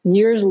back.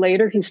 Years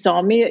later, he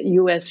saw me at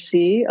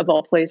USC, of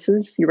all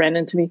places. He ran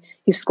into me.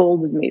 He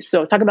scolded me.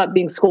 So talk about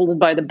being scolded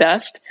by the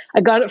best.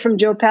 I got it from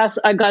Joe Pass.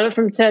 I got it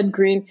from Ted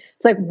Green.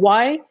 It's like,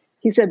 why?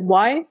 He said,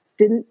 why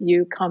didn't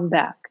you come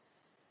back?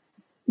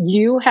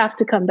 You have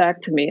to come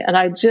back to me. And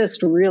I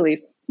just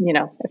really,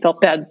 I felt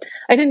bad.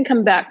 I didn't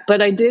come back,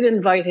 but I did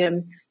invite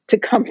him to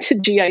come to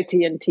GIT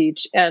and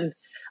teach. And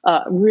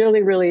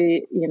really,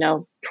 really,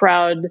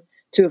 proud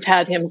to have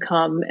had him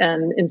come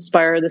and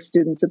inspire the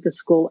students at the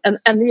school. And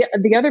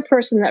the other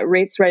person that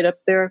rates right up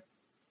there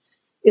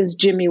is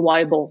Jimmy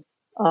Weibel.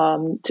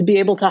 To be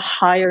able to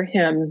hire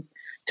him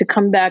to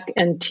come back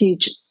and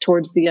teach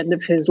towards the end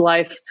of his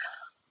life,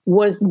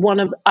 was one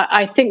of,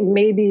 I think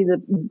maybe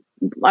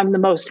I'm the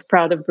most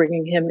proud of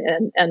bringing him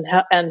in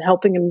and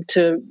helping him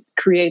to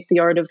create the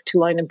art of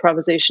 2-line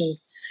improvisation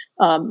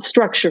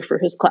structure for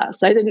his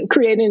class. I didn't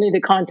create any of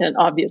the content,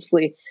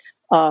 obviously,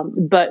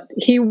 but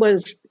he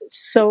was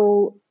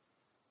so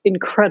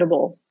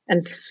incredible,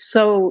 and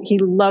so he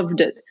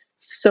loved it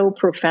so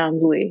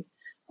profoundly,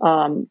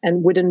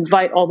 and would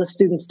invite all the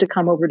students to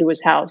come over to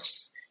his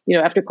house.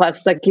 After class,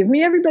 it's like, give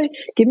me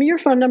your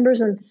phone numbers,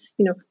 and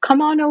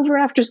come on over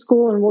after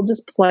school, and we'll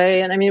just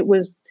play. And I mean, it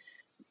was,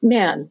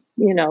 man,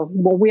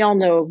 well, we all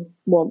know,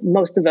 well,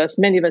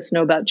 many of us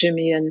know about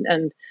Jimmy,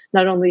 and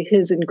not only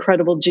his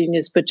incredible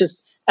genius, but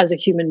just as a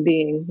human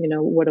being,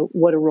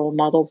 what a role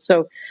model.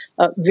 So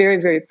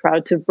very, very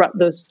proud to have brought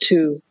those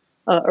two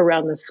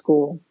around the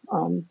school.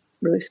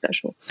 Really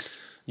special.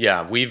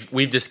 Yeah,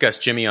 we've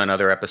discussed Jimmy on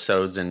other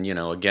episodes, and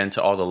again,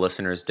 to all the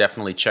listeners,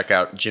 definitely check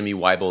out Jimmy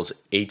Weibel's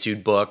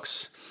Etude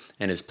books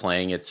and his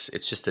playing. It's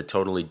just a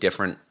totally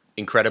different,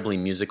 incredibly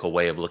musical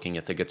way of looking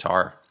at the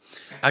guitar.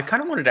 I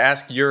kind of wanted to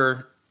ask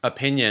your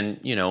opinion,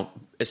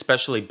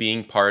 especially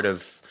being part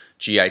of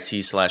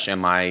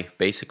GIT/MI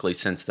basically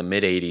since the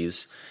mid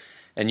 '80s,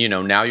 and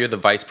now you're the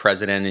vice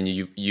president, and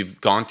you've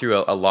gone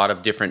through a lot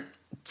of different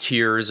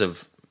tiers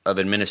of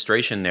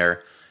administration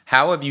there.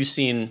 How have you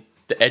seen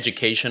the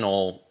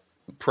educational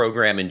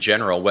program in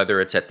general, whether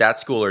it's at that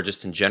school or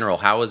just in general?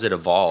 How has it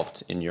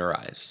evolved in your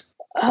eyes?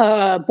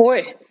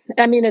 Boy,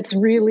 I mean, it's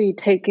really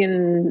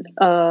taken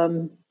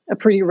a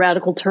pretty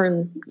radical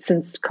turn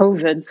since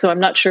COVID. So I'm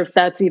not sure if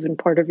that's even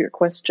part of your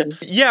question.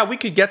 Yeah, we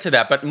could get to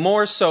that, but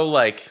more so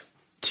like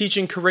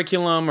teaching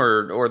curriculum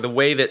or the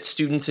way that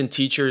students and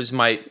teachers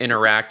might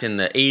interact in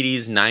the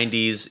 80s,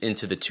 90s,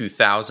 into the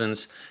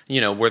 2000s.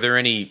 Were there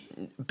any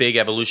big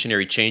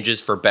evolutionary changes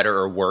for better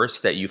or worse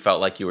that you felt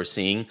like you were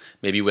seeing?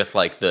 Maybe with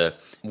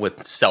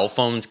with cell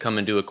phones come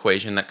into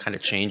equation, that kind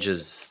of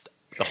changes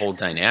the whole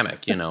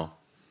dynamic,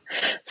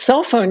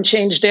 Cell phone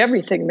changed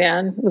everything,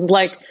 man. It was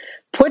like,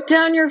 put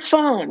down your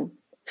phone,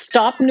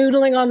 stop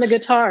noodling on the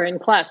guitar in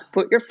class,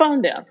 put your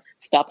phone down.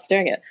 Stop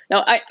staring at it.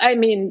 Now, I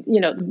mean,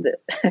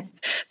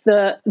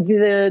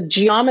 the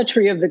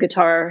geometry of the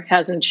guitar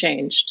hasn't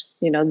changed.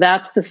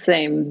 That's the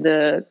same.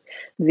 The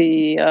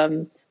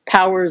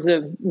powers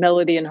of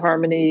melody and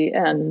harmony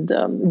and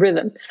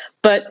rhythm.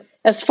 But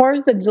as far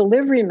as the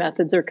delivery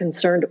methods are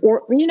concerned,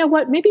 or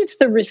maybe it's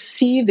the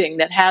receiving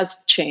that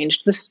has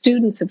changed. The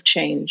students have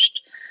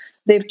changed.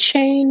 They've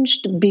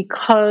changed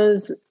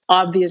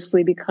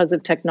obviously because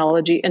of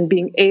technology and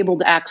being able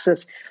to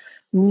access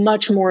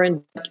much more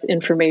in-depth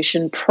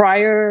information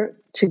prior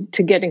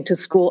to getting to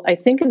school. I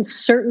think in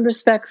certain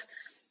respects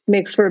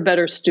makes for a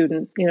better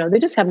student. They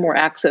just have more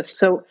access.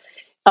 So,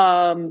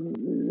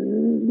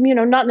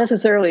 not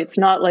necessarily. It's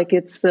not like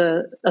it's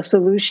a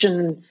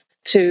solution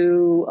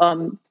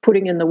to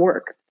putting in the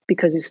work,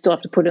 because you still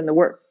have to put in the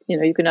work.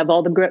 You can have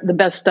all the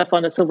best stuff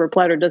on a silver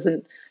platter. It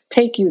doesn't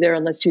take you there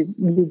unless you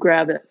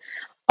grab it.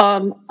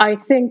 I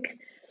think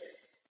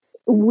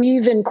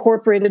we've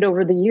incorporated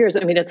over the years. I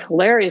mean, it's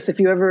hilarious if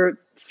you ever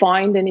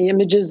find any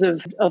images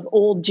of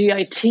old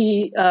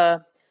GIT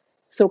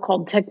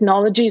so-called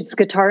technology. It's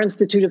Guitar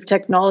Institute of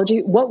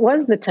Technology. What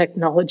was the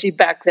technology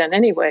back then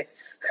anyway?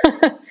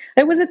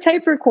 It was a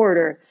tape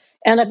recorder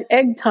and an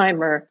egg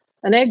timer.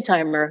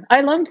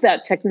 I loved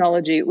that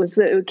technology.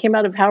 It came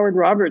out of Howard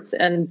Roberts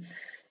and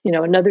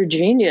another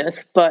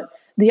genius. But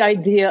the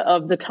idea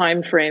of the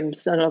time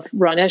frames, I don't know if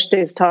Ron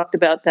Estes talked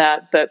about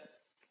that, but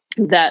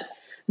that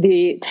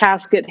the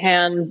task at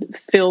hand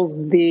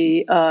fills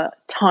the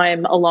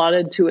time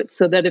allotted to it,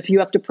 so that if you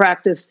have to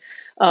practice,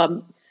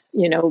 minor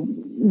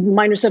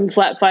 7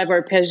 flat 5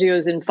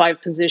 arpeggios in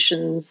 5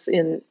 positions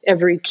in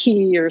every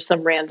key or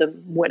some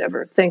random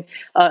whatever thing,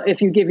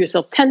 if you give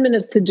yourself 10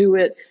 minutes to do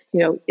it,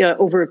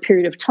 over a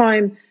period of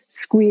time,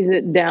 squeeze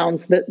it down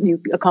so that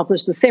you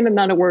accomplish the same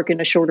amount of work in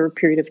a shorter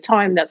period of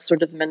time. That's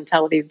sort of the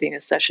mentality of being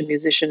a session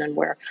musician, and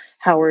where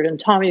Howard and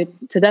Tommy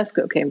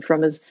Tedesco came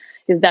from is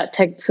that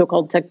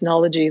so-called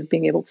technology of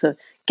being able to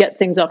get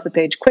things off the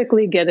page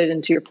quickly, get it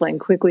into your playing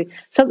quickly.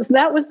 So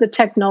that was the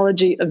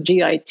technology of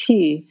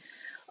GIT,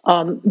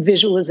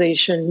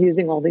 visualization,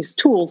 using all these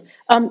tools.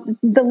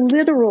 The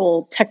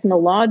literal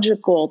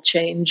technological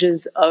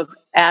changes of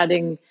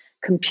adding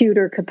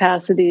computer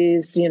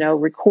capacities,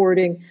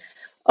 recording,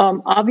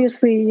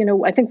 obviously,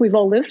 I think we've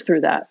all lived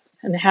through that,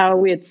 and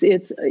how it's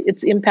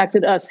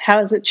impacted us. How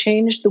has it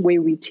changed the way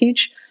we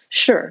teach?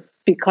 Sure,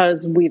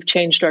 because we've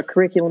changed our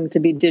curriculum to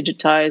be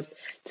digitized,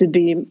 to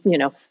be,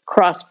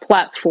 cross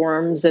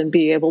platforms, and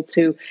be able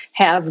to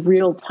have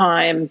real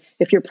time.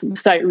 If you're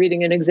sight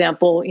reading an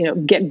example,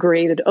 get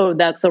graded. Oh,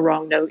 that's the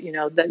wrong note.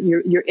 That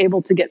you're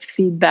able to get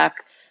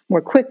feedback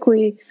more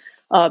quickly.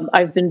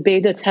 I've been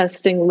beta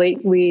testing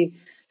lately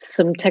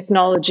some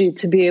technology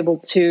to be able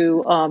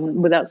to,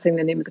 without saying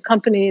the name of the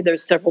company,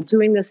 there's several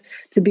doing this,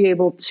 to be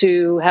able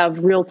to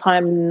have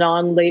real-time,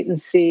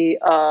 non-latency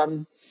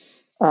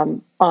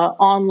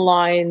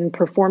online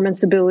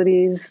performance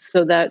abilities,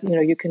 so that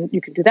you can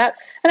do that.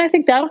 And I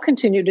think that'll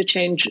continue to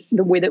change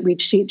the way that we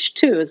teach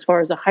too, as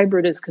far as a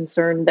hybrid is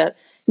concerned. That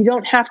you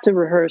don't have to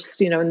rehearse,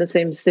 in the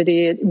same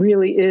city. It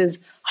really is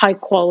high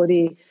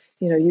quality.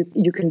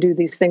 You can do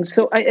these things.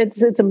 So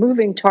it's a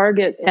moving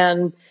target,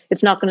 and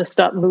it's not going to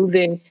stop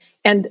moving.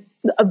 And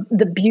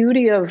the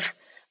beauty of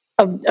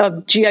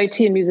GIT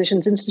and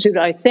Musicians Institute,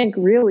 I think,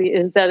 really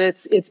is that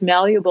it's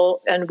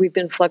malleable, and we've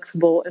been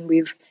flexible, and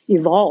we've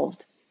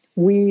evolved.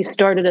 We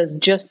started as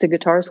just a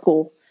guitar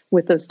school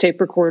with those tape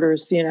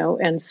recorders,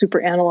 and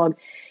super analog.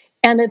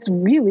 And it's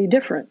really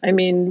different. I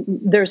mean,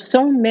 there's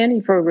so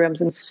many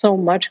programs and so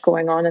much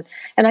going on.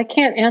 And I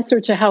can't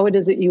answer to how it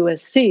is at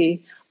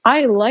USC.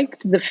 I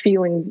liked the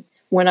feeling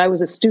when I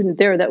was a student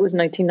there, that was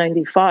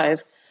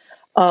 1995,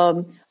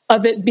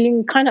 of it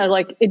being kind of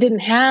like, it didn't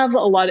have a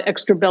lot of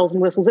extra bells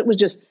and whistles. It was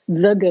just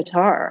the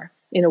guitar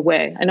in a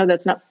way. I know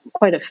that's not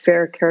quite a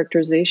fair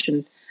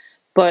characterization,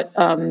 but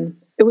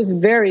it was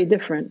very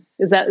different.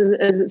 Does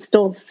it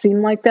still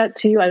seem like that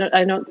to you?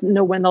 I don't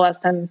know when the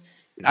last time.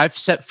 I've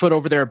set foot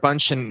over there a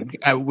bunch, and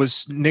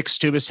Nick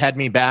Stubis had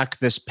me back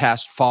this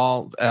past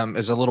fall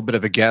as a little bit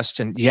of a guest.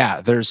 And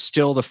yeah, there's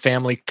still the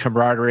family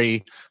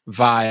camaraderie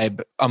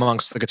vibe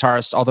amongst the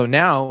guitarists. Although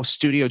now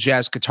studio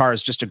jazz guitar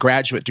is just a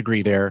graduate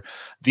degree there.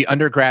 The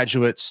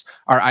undergraduates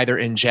are either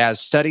in jazz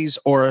studies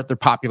or the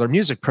popular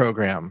music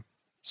program.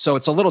 So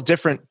it's a little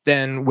different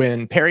than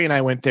when Perry and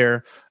I went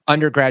there.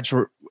 Undergrad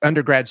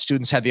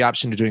students had the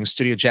option of doing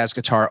studio jazz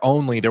guitar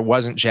only. There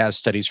wasn't jazz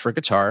studies for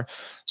guitar.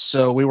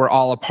 So we were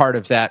all a part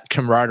of that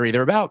camaraderie. There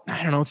were about,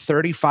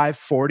 35,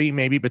 40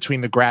 maybe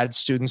between the grad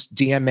students,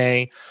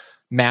 DMA,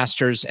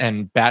 masters,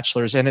 and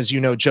bachelors. And as you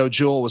know, Joe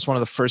Jewell was one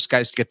of the first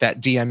guys to get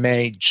that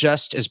DMA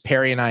just as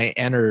Perry and I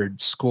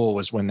entered school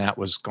was when that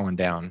was going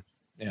down.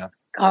 Yeah.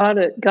 Got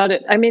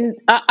it. I mean,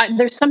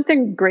 there's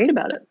something great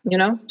about it,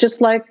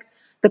 just like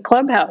the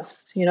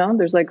clubhouse,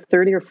 there's like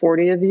 30 or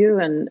 40 of you.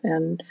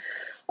 And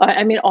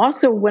I mean,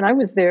 also when I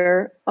was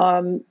there,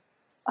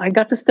 I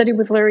got to study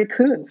with Larry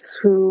Kuntz,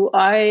 who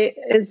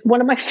is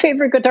one of my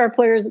favorite guitar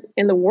players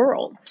in the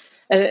world,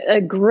 a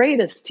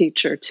greatest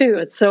teacher too.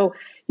 And so,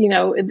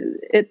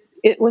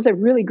 it was a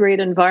really great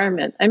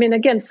environment. I mean,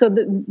 again, so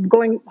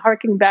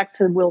harking back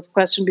to Will's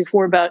question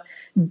before about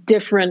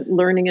different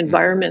learning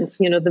environments,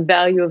 the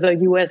value of a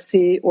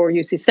USC or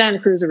UC Santa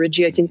Cruz or a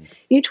GIT,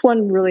 each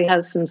one really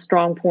has some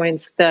strong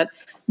points that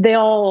they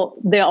all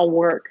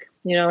work,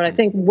 and I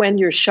think when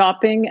you're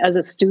shopping as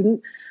a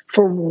student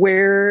for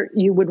where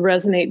you would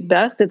resonate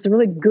best, it's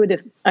really good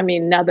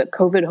now that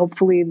COVID,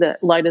 hopefully the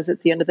light is at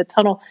the end of the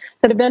tunnel,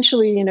 that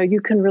eventually,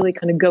 you can really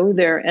kind of go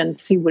there and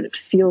see what it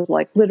feels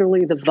like,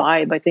 literally the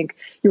vibe. I think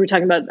you were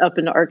talking about up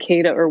in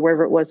Arcata or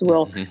wherever it was,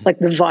 Will, like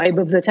the vibe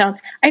of the town.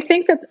 I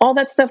think that all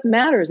that stuff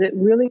matters. It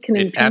really can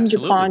impinge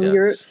upon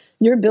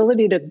your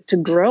ability to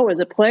grow as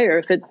a player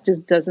if it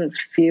just doesn't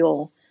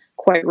feel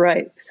quite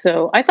right.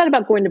 So I thought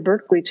about going to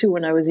Berklee too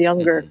when I was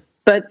younger,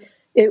 but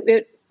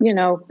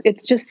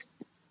it's just,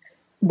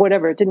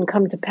 whatever, it didn't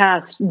come to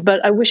pass.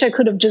 But I wish I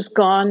could have just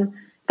gone,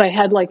 if I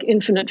had like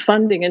infinite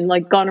funding and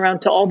like gone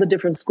around to all the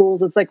different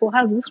schools. It's like, well,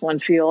 how does this one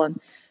feel? And,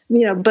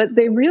 but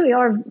they really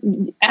are,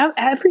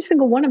 every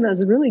single one of them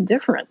is really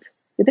different.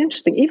 It's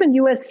interesting. Even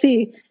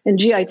USC and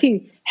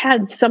GIT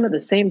had some of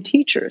the same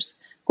teachers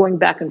going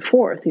back and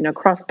forth,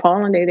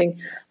 cross-pollinating,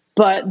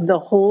 but the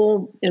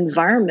whole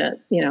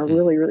environment,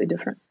 really, really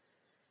different.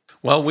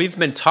 Well, we've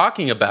been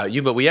talking about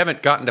you, but we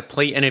haven't gotten to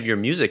play any of your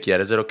music yet.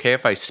 Is it okay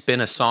if I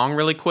spin a song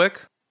really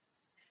quick?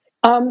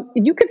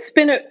 You could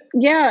spin it,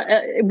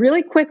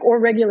 really quick or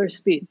regular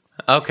speed.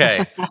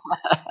 Okay.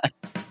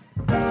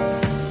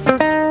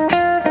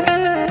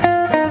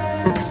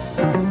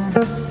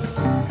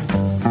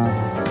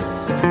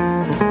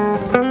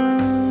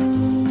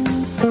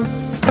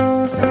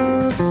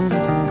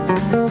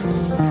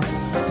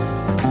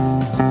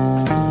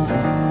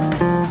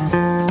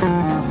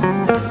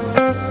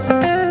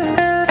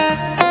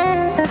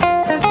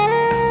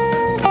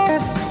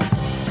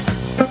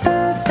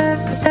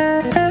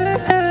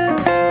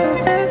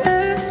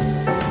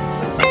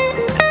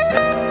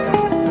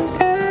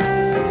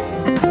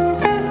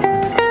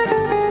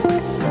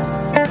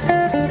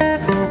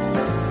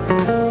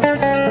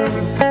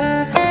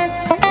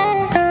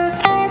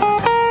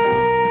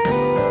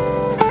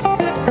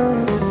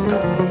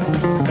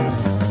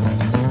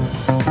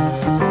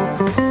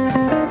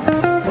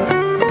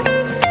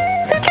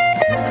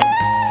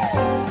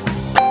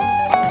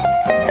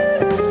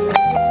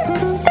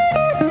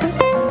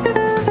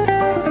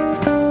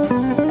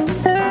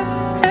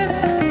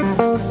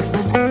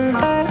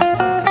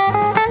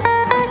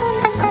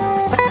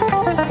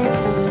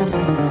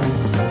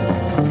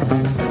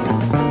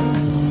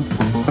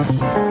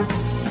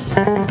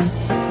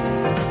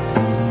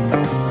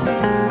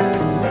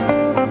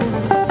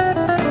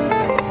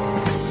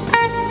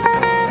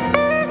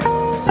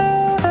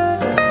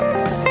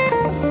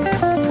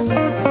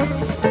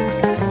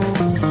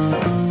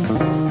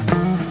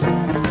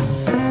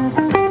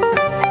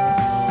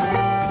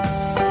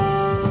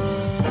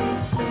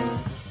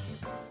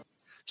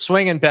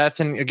 swinging, Beth.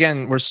 And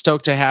again, we're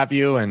stoked to have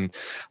you. And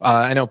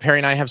I know Perry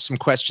and I have some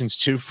questions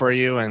too for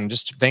you. And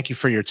just thank you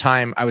for your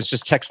time. I was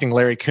just texting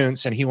Larry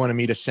Kuntz, and he wanted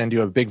me to send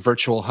you a big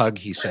virtual hug,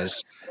 he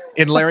says,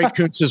 in Larry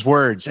Kuntz's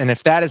words. And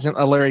if that isn't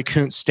a Larry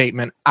Kuntz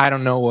statement, I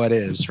don't know what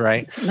is,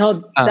 right?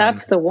 No,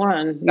 that's the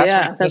one.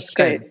 That's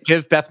great.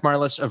 Give Beth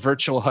Marlis a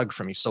virtual hug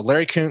for me. So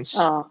Larry Kuntz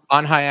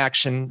on High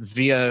Action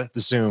via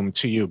the Zoom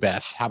to you,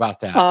 Beth. How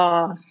about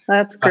that?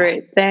 That's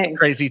great. Thanks.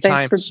 Crazy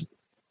times.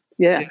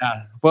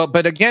 Yeah. Well,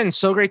 but again,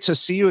 so great to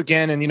see you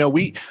again. And,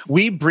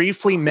 we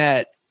briefly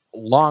met a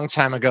long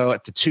time ago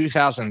at the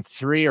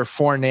 2003 or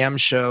 4 NAMM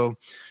show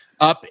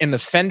up in the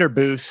Fender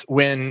booth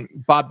when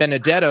Bob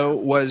Benedetto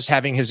was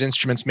having his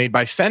instruments made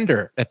by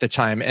Fender at the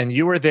time. And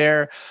you were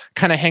there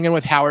kind of hanging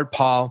with Howard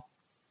Paul.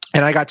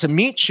 And I got to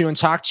meet you and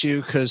talk to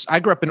you because I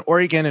grew up in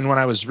Oregon. And when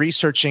I was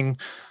researching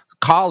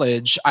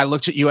college, I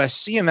looked at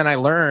USC, and then I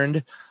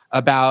learned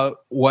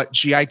about what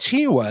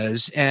GIT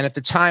was. And at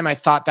the time I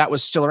thought that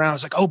was still around. I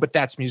was like, oh, but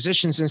that's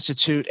Musicians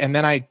Institute. And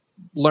then I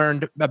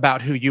learned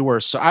about who you were.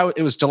 So I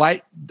was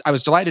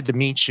delighted to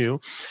meet you.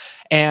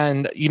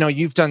 And,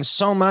 you've done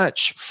so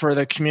much for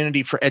the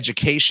community, for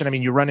education. I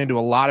mean, you run into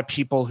a lot of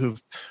people who've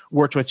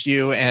worked with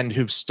you and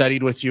who've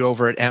studied with you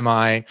over at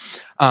MI.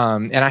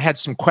 And I had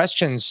some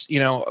questions,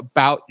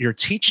 about your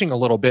teaching a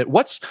little bit.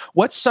 What's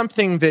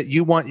something that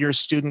you want your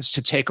students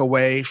to take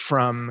away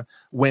from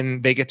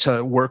when they get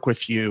to work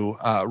with you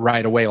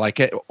right away?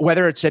 Like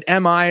whether it's at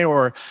MI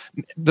or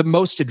the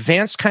most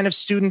advanced kind of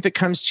student that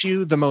comes to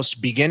you, the most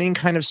beginning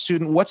kind of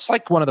student, what's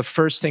like one of the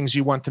first things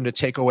you want them to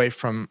take away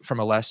from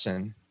a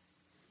lesson?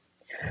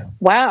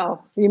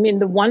 Wow. You mean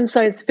the one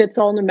size fits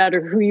all, no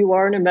matter who you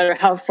are, no matter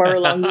how far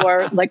along you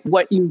are, like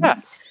what you...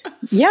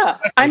 Yeah.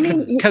 I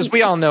mean... Because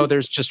we all know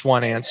there's just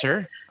one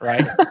answer,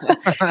 right?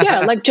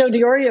 Yeah, like Joe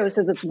DiOrio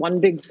says it's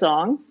one big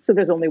song, so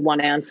there's only one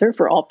answer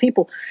for all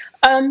people.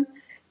 I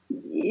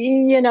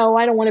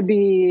don't want to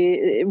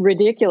be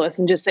ridiculous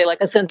and just say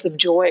like a sense of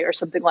joy or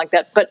something like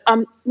that. But,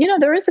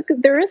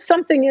 there is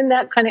something in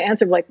that kind of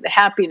answer of like the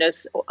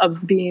happiness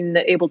of being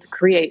able to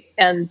create.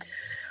 And...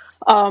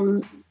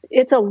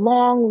 it's a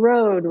long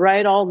road,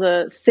 right? All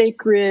the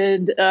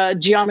sacred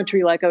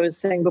geometry, like I was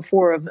saying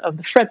before, of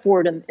the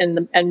fretboard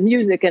and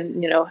music,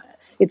 and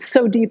it's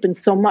so deep and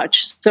so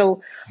much.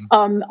 So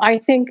I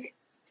think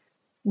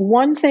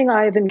one thing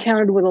I've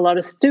encountered with a lot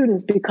of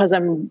students, because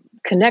I'm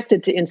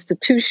connected to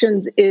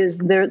institutions, is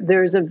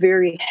there's a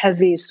very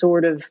heavy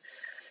sort of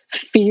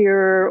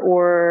fear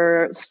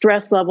or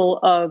stress level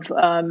of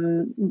I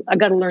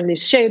got to learn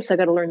these shapes, I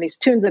got to learn these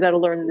tunes, I got to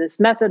learn this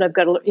method, I've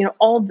got to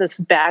all this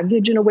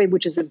baggage in a way,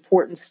 which is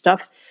important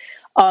stuff,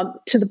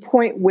 to the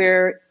point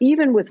where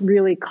even with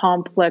really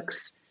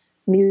complex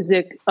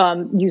music,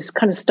 you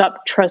kind of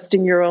stop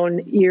trusting your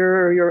own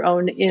ear or your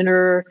own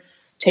inner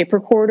tape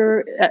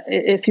recorder,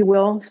 if you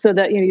will, so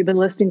that you've been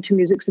listening to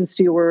music since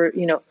you were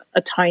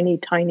a tiny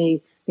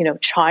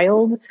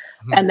child,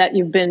 and that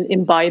you've been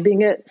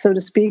imbibing it, so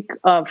to speak,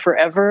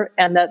 forever.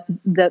 And that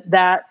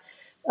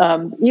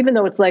even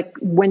though it's like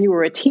when you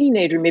were a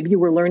teenager, maybe you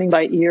were learning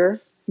by ear,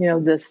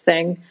 this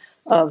thing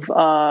of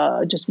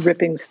just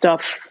ripping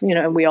stuff,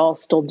 and we all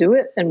still do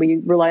it and we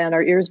rely on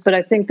our ears. But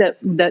I think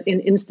that in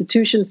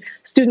institutions,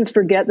 students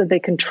forget that they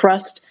can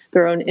trust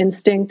their own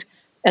instinct.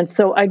 And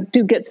so I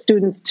do get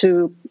students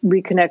to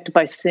reconnect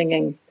by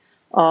singing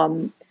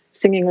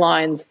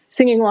lines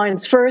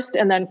first,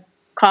 and then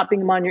copying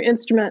them on your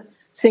instrument,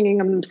 singing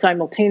them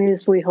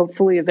simultaneously,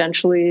 hopefully,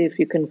 eventually, if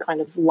you can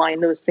kind of line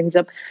those things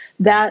up.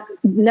 That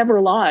never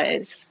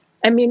lies.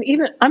 I mean,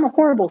 even I'm a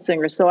horrible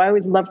singer, so I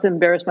would love to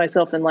embarrass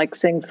myself and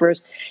sing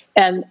first.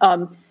 And,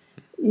 I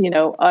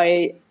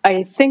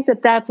think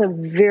that that's a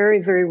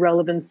very, very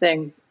relevant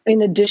thing,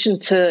 in addition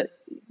to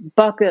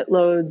bucket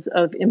loads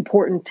of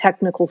important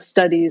technical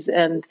studies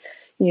and,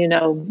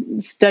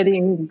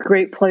 studying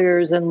great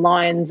players and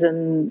lines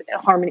and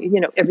harmony,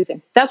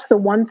 everything. That's the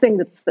one thing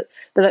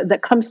that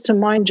comes to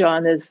mind,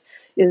 John, is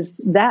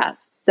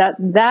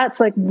that's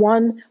like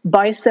one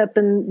bicep,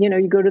 and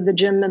you go to the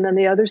gym, and then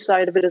the other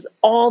side of it is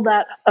all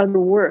that other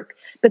work.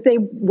 But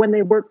when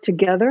they work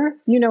together,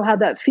 how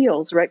that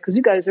feels, right?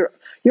 Because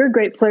you're a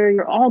great player,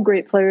 you're all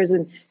great players,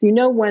 and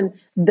when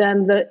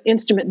then the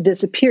instrument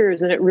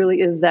disappears and it really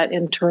is that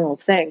internal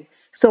thing.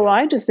 So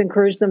I just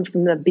encourage them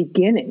from the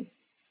beginning.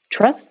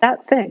 Trust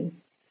that thing,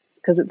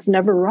 because it's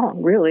never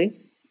wrong, really.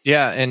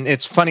 Yeah. And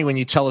it's funny when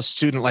you tell a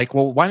student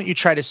well, why don't you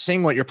try to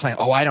sing what you're playing?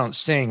 Oh, I don't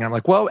sing. I'm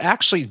like, well,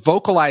 actually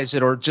vocalize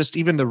it, or just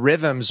even the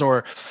rhythms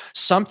or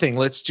something.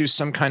 Let's do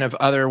some kind of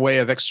other way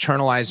of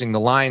externalizing the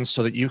lines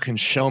so that you can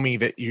show me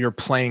that you're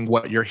playing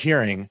what you're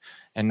hearing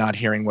and not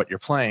hearing what you're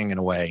playing in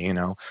a way,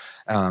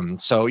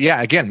 So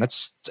yeah, again,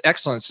 that's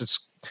excellence.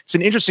 It's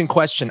an interesting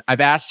question. I've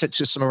asked it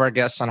to some of our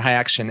guests on High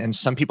Action, and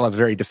some people have a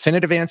very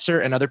definitive answer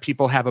and other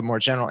people have a more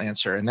general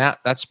answer. And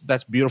that's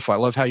beautiful. I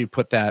love how you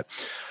put that.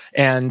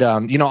 And,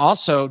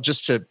 also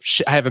just I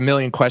have a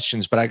million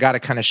questions, but I got to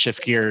kind of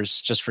shift gears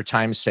just for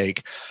time's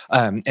sake,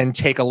 and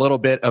take a little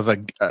bit of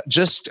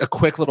just a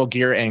quick little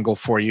gear angle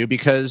for you,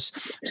 because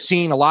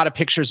seeing a lot of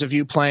pictures of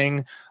you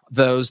playing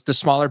the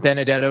smaller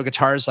Benedetto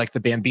guitars like the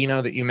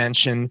Bambino that you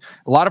mentioned.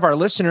 A lot of our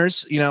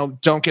listeners,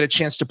 don't get a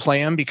chance to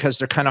play them because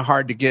they're kind of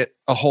hard to get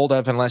a hold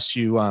of unless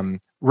you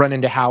run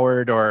into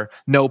Howard or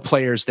know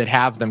players that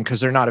have them because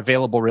they're not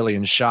available really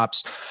in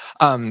shops.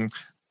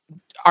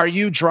 Are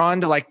you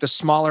drawn to like the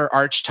smaller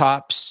arch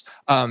tops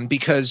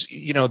because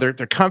they're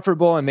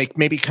comfortable and they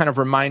maybe kind of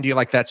remind you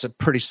like that's a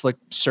pretty slick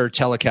Suhr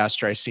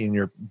Telecaster I see in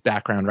your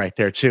background right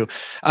there too.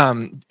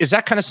 Is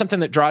that kind of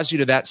something that draws you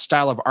to that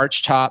style of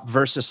arch top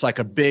versus like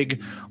a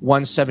big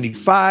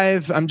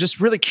 175? I'm just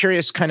really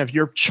curious kind of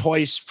your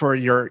choice for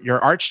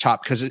your arch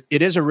top because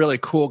it is a really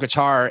cool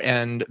guitar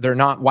and they're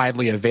not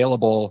widely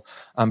available,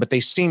 but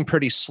they seem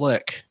pretty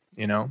slick,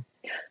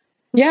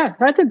 Yeah,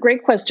 that's a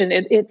great question.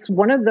 It's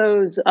one of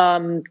those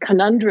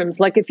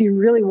conundrums. Like if you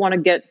really want to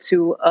get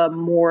to a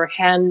more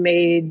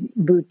handmade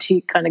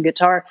boutique kind of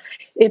guitar,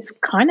 it's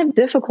kind of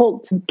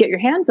difficult to get your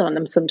hands on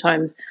them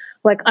sometimes.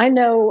 Like I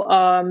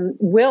know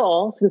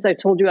Will, since I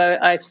told you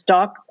I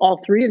stalk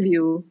all three of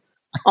you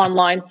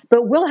online,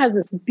 but Will has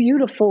this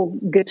beautiful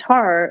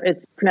guitar.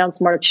 It's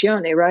pronounced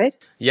Marchione, right?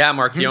 Yeah,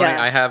 Marchione. Yeah.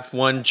 I have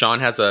one. John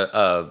has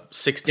a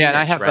 16. Yeah, and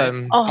I have right?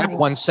 I have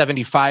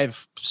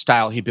 175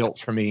 style he built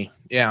for me.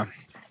 Yeah.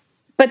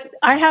 But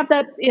I have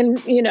that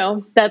in,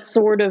 that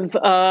sort of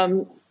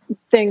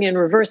thing in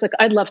reverse. Like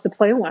I'd love to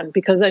play one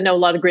because I know a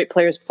lot of great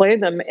players play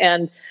them.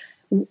 And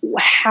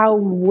how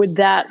would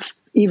that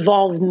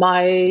evolve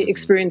my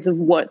experience of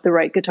what the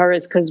right guitar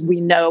is? Because we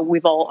know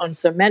we've all owned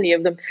so many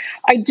of them.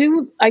 I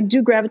do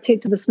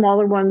gravitate to the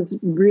smaller ones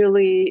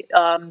really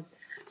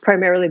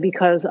primarily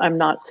because I'm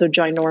not so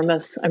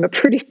ginormous. I'm I'm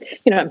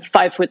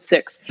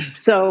 5'6".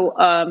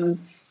 So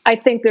I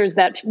think there's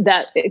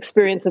that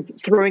experience of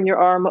throwing your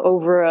arm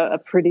over a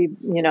pretty,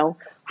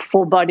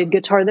 full-bodied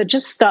guitar that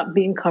just stopped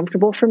being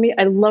comfortable for me.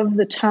 I love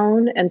the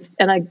tone, and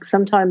I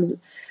sometimes,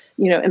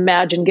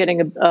 imagine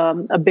getting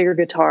a bigger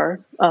guitar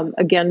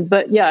again.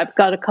 But yeah, I've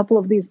got a couple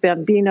of these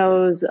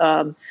Bambinos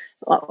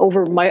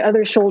over my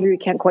other shoulder. You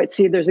can't quite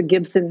see. There's a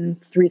Gibson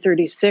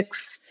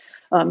 336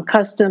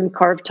 custom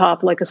carved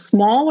top, like a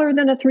smaller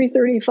than a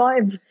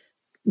 335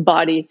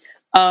 body.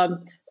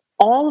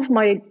 All of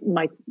my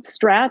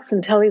Strats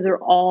and Tellies are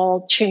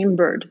all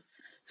chambered.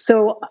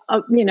 So,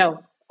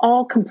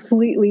 all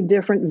completely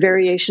different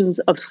variations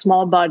of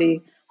small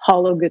body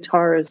hollow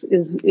guitars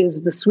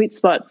is the sweet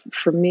spot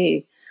for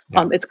me.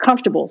 Yeah. It's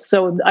comfortable.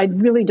 So I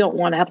really don't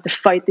want to have to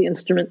fight the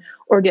instrument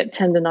or get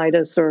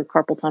tendonitis or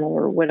carpal tunnel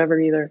or whatever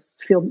either.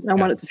 I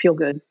want it to feel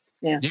good.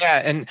 Yeah.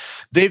 Yeah. And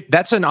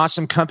that's an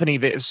awesome company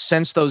that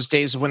since those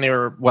days when they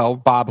were,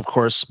 Bob, of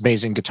course,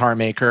 amazing guitar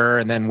maker,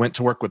 and then went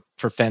to work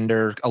for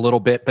Fender a little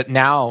bit, but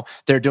now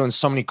they're doing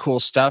so many cool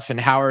stuff. And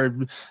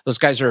Howard, those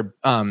guys are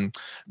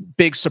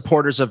big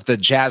supporters of the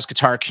jazz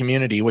guitar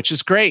community, which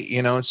is great.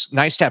 It's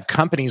nice to have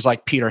companies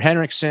like Peter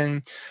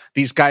Henriksen,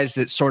 these guys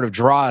that sort of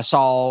draw us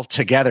all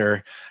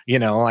together.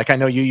 Like I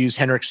know you use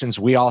Henriksens.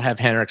 We all have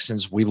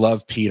Henriksens. We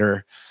love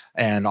Peter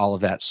and all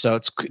of that. So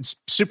it's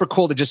super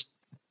cool to just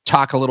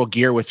talk a little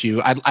gear with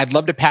you. I'd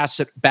love to pass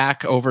it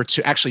back over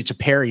to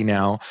Perry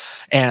now.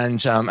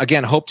 And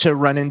again, hope to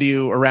run into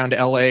you around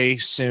LA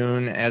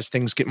soon as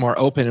things get more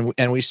open.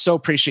 And we so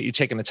appreciate you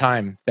taking the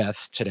time,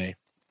 Beth, today.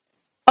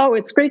 Oh,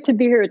 it's great to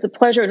be here. It's a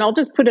pleasure. And I'll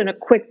just put in a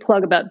quick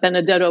plug about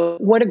Benedetto.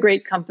 What a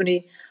great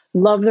company.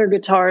 Love their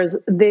guitars.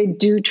 They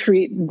do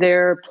treat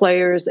their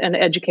players and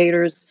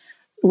educators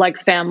like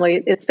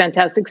family. It's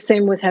fantastic.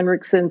 Same with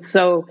Henriksen.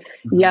 So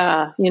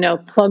yeah,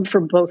 plug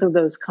for both of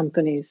those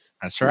companies.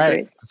 That's right.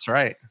 Great. That's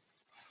right.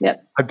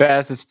 Yep. Hi,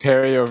 Beth. It's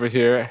Perry over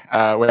here.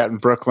 We're out in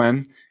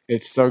Brooklyn.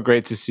 It's so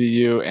great to see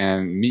you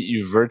and meet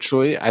you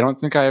virtually. I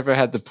don't think I ever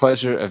had the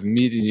pleasure of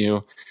meeting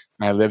you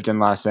when I lived in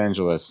Los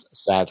Angeles,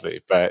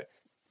 sadly, but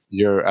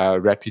your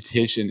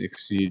reputation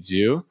exceeds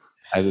you.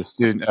 As a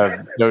student of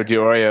Joe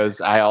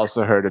DiOrio's, I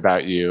also heard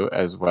about you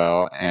as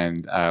well,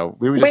 and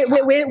we were just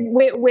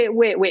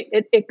wait.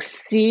 It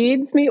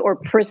exceeds me or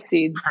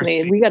precedes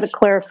me? We got to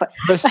clarify.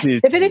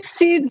 If it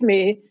exceeds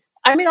me,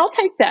 I'll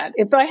take that.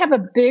 If I have a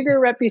bigger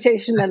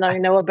reputation than I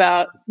know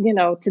about,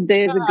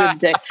 today is a good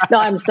day. No,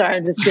 I'm sorry.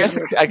 I'm just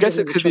kidding. I guess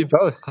it could be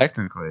both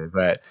technically,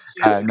 but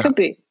could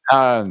be.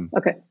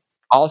 Okay.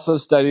 Also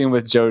studying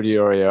with Joe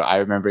DiOrio, I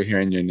remember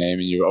hearing your name,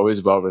 and you were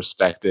always well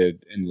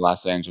respected in the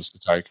Los Angeles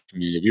guitar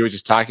community. We were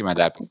just talking about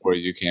that before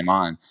you came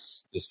on,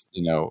 just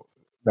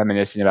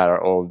reminiscing about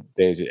our old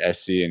days at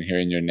SC and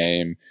hearing your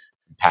name,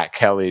 from Pat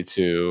Kelly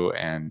too,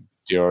 and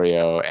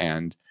DiOrio,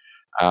 and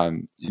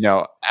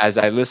as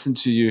I listen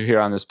to you here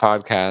on this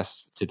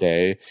podcast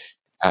today,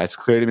 it's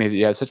clear to me that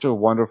you have such a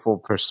wonderful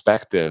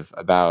perspective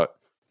about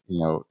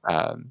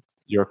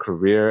your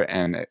career,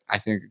 and I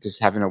think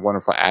just having a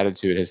wonderful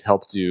attitude has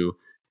helped you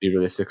be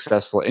really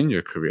successful in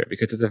your career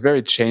because it's a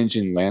very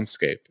changing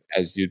landscape,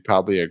 as you'd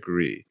probably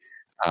agree.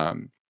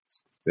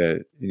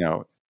 The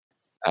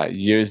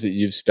years that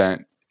you've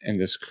spent in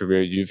this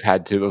career, you've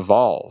had to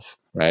evolve,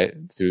 right?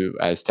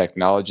 As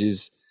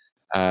technologies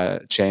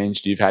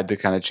changed, you've had to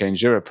kind of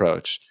change your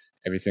approach.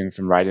 Everything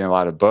from writing a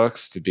lot of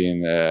books to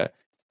being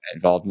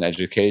involved in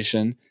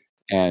education,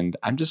 and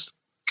I'm just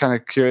kind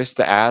of curious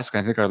to ask,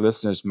 I think our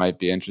listeners might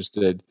be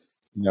interested,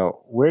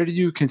 where do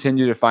you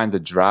continue to find the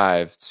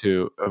drive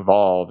to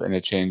evolve in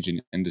a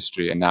changing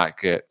industry and not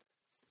get,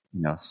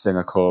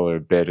 cynical or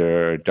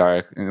bitter or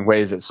dark in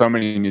ways that so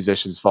many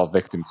musicians fall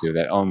victim to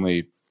that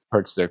only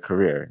hurts their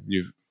career?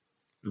 You've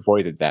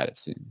avoided that, it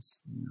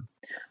seems.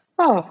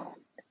 Oh,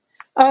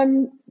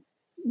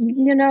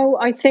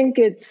 I think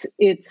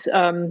it's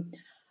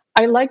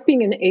I like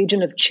being an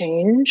agent of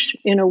change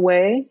in a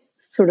way,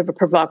 sort of a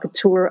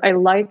provocateur. I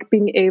like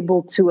being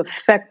able to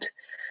affect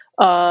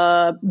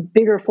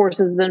bigger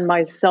forces than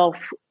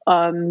myself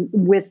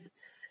with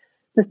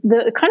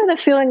the kind of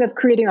the feeling of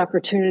creating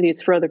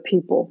opportunities for other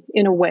people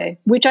in a way,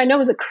 which I know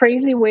is a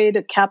crazy way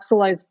to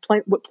capsulize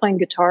what playing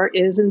guitar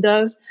is and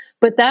does.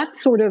 But that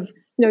sort of,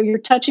 you're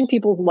touching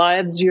people's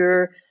lives.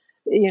 You're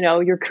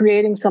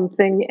creating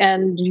something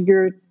and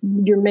you're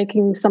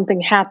making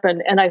something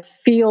happen. And I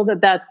feel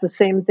that that's the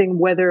same thing,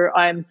 whether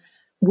I'm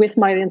with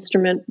my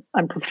instrument,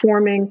 I'm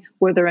performing,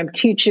 whether I'm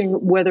teaching,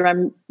 whether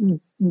I'm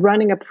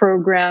running a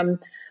program,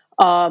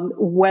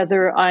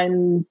 whether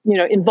I'm,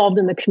 involved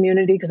in the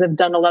community, because I've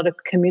done a lot of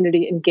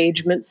community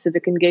engagement,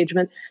 civic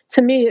engagement.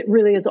 To me, it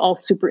really is all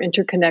super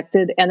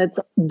interconnected and it's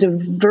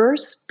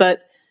diverse, but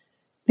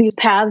these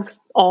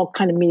paths all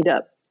kind of meet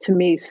up to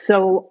me.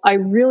 So I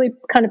really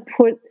kind of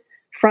put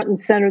front and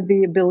center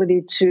the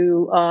ability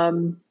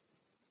to,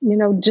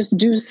 just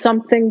do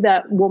something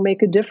that will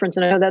make a difference.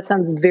 And I know that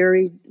sounds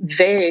very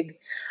vague,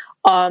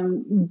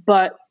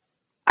 but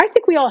I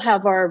think we all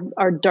have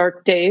our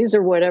dark days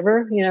or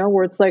whatever,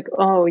 where it's like,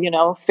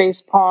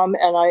 face palm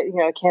and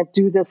I can't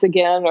do this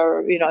again,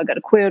 or, I got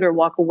to quit or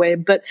walk away.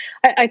 But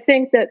I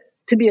think that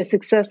to be a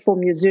successful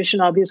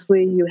musician,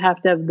 obviously you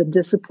have to have the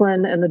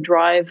discipline and the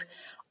drive,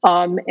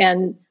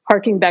 and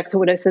harking back to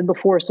what I said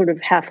before, sort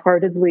of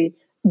half-heartedly,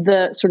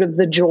 the sort of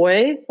the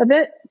joy of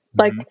it.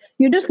 Like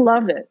you just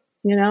love it,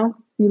 you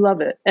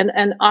love it.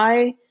 And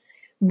I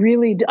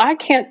really, I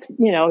can't,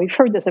 you've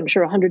heard this, I'm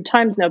sure 100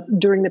 times now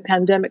during the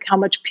pandemic, how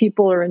much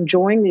people are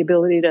enjoying the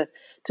ability to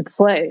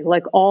play.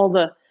 Like all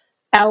the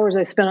hours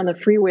I spent on the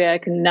freeway, I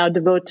can now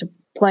devote to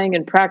playing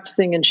and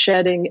practicing and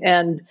shedding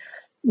and,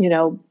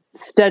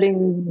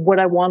 studying what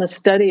I want to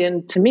study.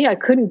 And to me, I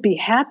couldn't be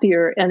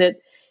happier.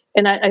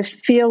 And I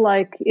feel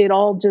like it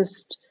all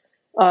just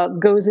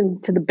goes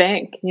into the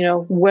bank,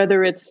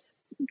 whether it's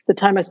the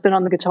time I spend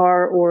on the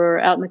guitar or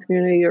out in the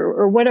community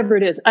or whatever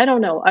it is. I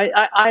don't know.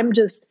 I'm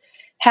just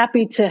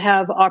happy to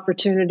have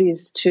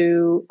opportunities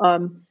to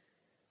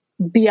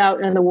be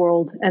out in the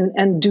world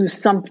and do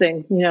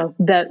something,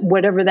 that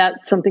whatever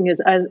that something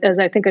is, as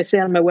I think I say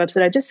on my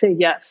website, I just say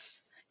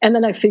yes. And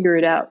then I figure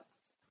it out.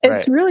 Right.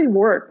 It's really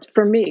worked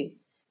for me.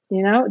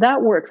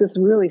 That works. It's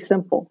really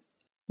simple.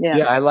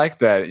 Yeah, I like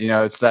that.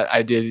 It's that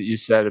idea that you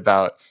said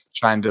about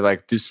trying to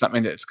do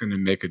something that's going to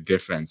make a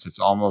difference. It's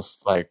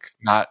almost like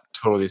not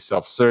totally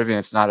self-serving.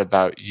 It's not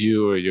about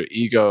you or your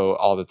ego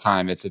all the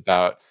time. It's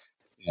about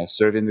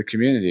serving the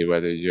community,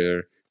 whether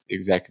you're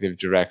executive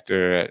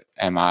director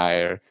at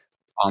MI or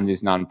on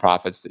these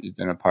nonprofits that you've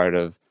been a part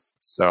of.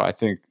 So I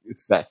think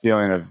it's that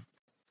feeling of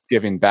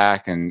giving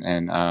back and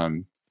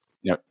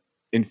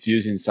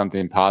infusing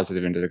something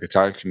positive into the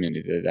guitar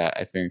community that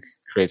I think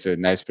creates a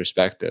nice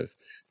perspective.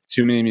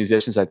 Too many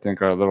musicians, I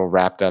think, are a little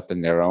wrapped up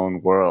in their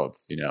own world,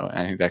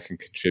 I think that can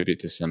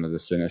contribute to some of the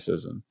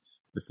cynicism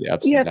with the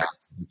ups and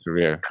downs of the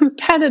career.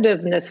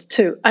 Competitiveness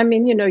too. I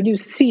mean, you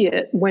see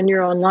it when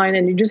you're online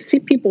and you just see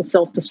people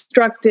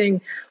self-destructing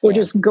or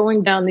just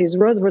going down these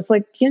roads where it's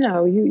like,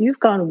 you've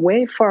gone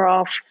way far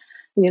off,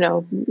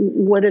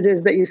 what it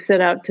is that you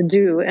set out to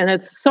do. And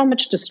it's so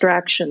much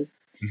distraction.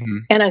 Mm-hmm.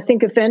 And I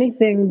think if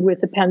anything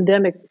with the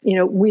pandemic,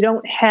 we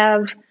don't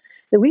have,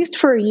 at least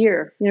for a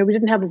year, we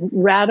didn't have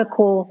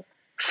radical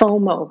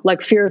FOMO,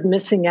 like fear of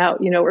missing out,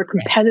 or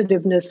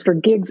competitiveness for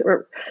gigs,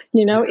 or,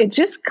 it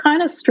just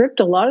kind of stripped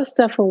a lot of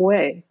stuff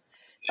away,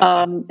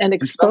 and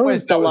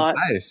exposed a lot.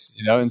 Nice,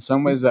 in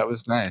some ways that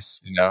was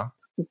nice,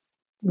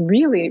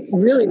 Really,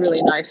 really,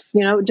 really nice.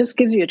 It just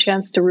gives you a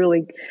chance to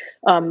really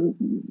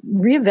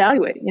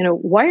reevaluate,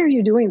 why are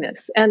you doing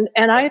this? And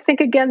I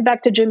think again,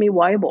 back to Jimmy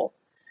Weibel,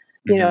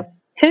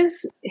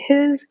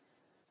 his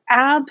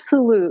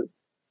absolute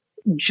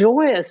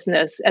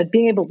joyousness at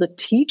being able to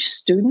teach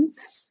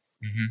students,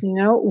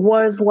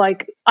 was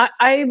like,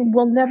 I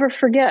will never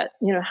forget,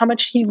 how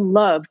much he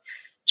loved.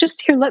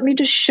 Just here, let me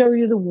just show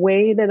you the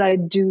way that I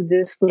do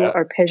this little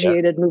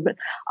arpeggiated movement.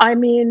 I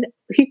mean,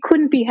 he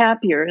couldn't be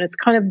happier. And it's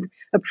kind of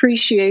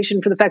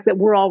appreciation for the fact that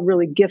we're all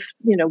really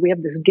we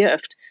have this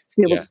gift to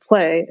be able to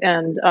play.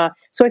 And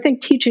so I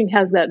think teaching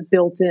has that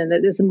built in.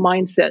 It is a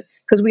mindset,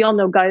 because we all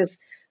know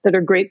guys that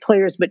are great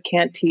players but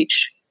can't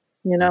teach,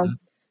 and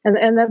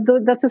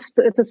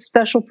it's a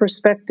special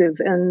perspective,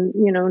 and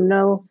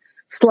no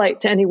slight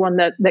to anyone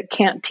that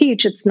can't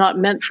teach. It's not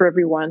meant for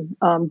everyone,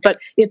 but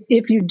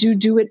if you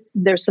do it,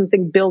 there's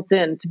something built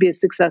in to be a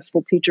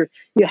successful teacher.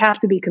 You have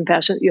to be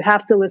compassionate. You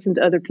have to listen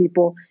to other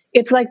people.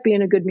 It's like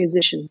being a good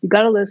musician. You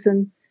got to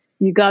listen.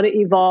 You got to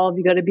evolve.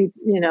 You got to be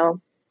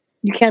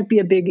you can't be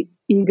a big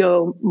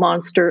ego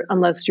monster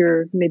unless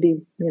you're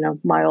maybe,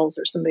 Miles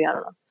or somebody, I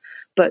don't know.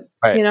 But,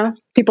 Right.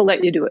 People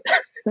let you do it.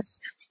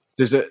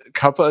 There's a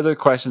couple other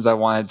questions I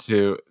wanted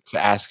to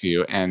ask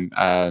you, and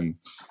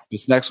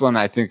this next one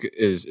I think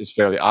is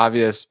fairly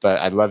obvious, but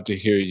I'd love to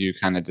hear you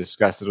kind of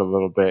discuss it a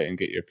little bit and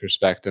get your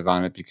perspective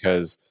on it,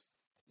 because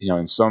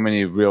in so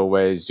many real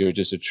ways you're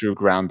just a true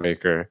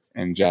groundbreaker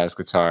in jazz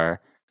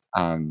guitar.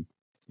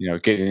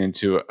 Getting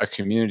into a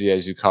community,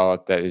 as you call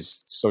it, that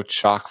is so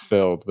chock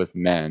filled with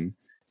men,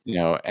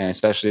 and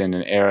especially in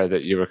an era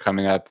that you were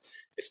coming up,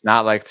 it's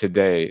not like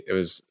today. It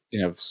was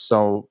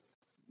so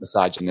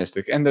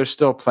misogynistic, and there's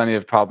still plenty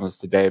of problems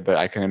today, but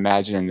I can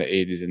imagine in the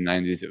 80s and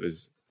 90s it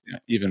was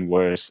even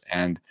worse.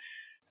 And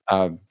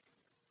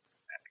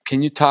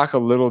can you talk a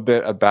little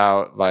bit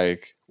about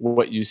like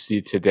what you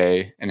see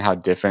today and how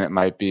different it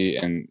might be,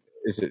 and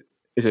is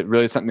it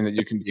really something that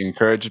you can be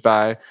encouraged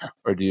by,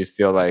 or do you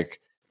feel like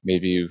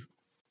maybe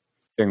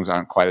things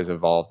aren't quite as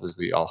evolved as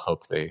we all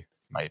hope they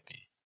might be?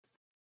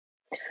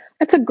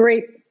 That's a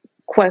great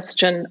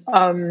question.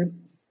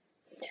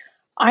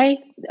 I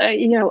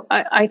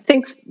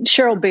think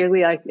Cheryl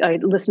Bailey, I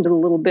listened to a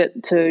little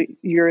bit to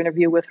your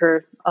interview with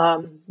her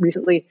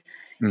recently,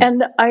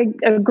 and I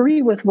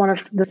agree with one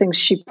of the things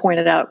she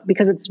pointed out,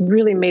 because it's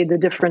really made the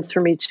difference for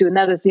me too, and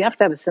that is you have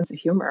to have a sense of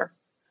humor.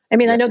 I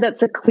mean, I know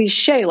that's a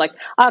cliche, like,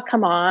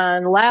 come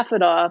on, laugh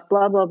it off,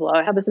 blah, blah,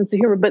 blah, have a sense of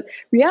humor. But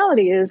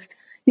reality is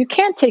you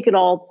can't take it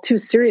all too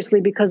seriously,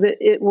 because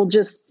it will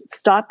just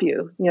stop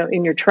you,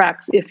 in your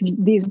tracks. If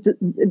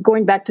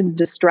going back to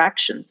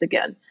distractions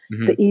again,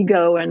 the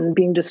ego and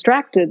being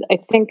distracted, I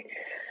think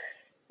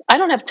I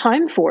don't have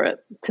time for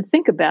it, to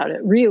think about it,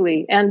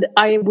 really. And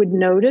I would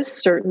notice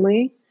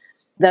certainly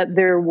that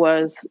there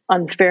was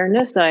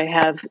unfairness. I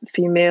have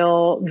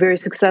very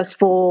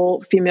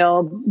successful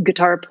female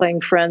guitar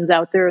playing friends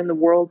out there in the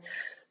world,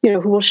 who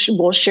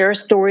will share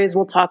stories,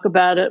 we'll talk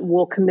about it,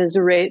 we'll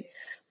commiserate.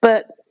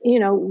 But,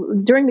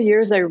 during the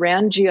years I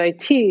ran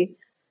GIT,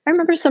 I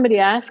remember somebody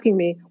asking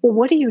me, well,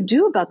 what do you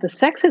do about the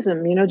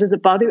sexism? Does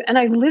it bother you? And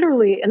I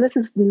literally, and this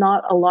is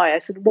not a lie, I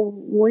said, well,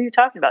 what are you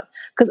talking about?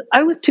 Because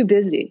I was too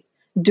busy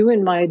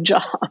doing my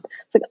job.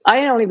 It's like,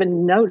 I don't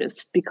even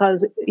notice,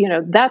 because,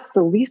 that's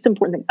the least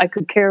important thing. I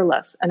could care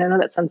less. And I know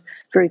that sounds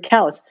very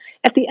callous.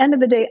 At the end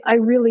of the day, I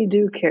really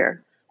do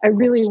care. I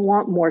really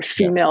want more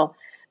female,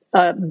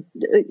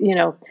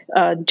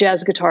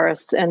 jazz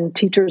guitarists and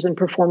teachers and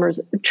performers.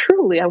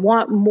 Truly, I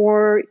want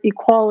more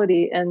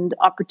equality and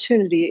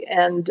opportunity.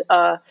 And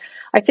I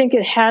think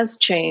it has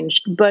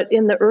changed. But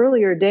in the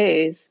earlier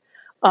days,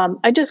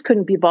 I just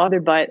couldn't be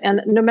bothered by it.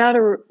 And no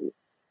matter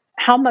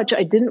how much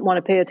I didn't want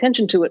to pay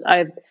attention to it,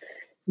 I've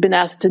been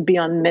asked to be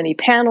on many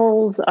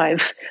panels.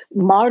 I've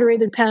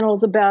moderated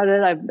panels about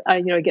it.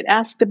 I get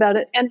asked about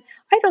it, and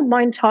I don't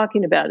mind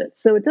talking about it.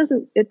 So it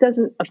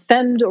doesn't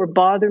offend or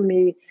bother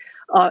me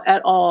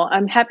at all.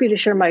 I'm happy to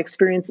share my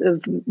experience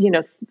of,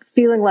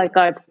 feeling like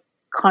I've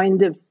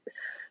kind of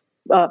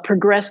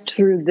progressed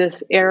through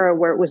this era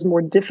where it was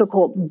more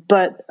difficult.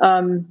 But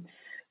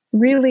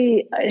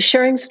really,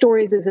 sharing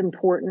stories is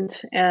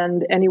important,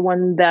 and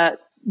anyone that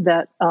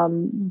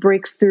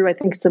breaks through, I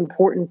think it's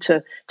important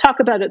to talk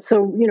about it.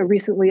 So,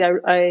 recently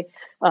I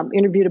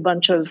interviewed a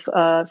bunch of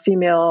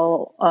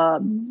female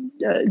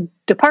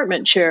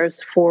department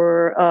chairs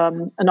for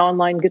an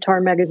online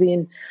guitar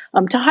magazine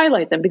to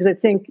highlight them, because I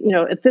think,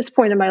 at this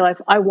point in my life,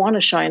 I want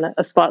to shine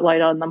a spotlight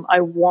on them.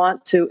 I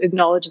want to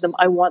acknowledge them.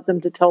 I want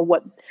them to tell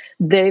what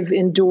they've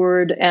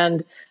endured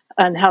and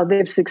how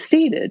they've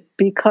succeeded,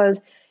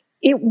 because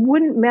it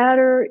wouldn't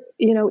matter,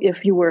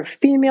 if you were a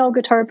female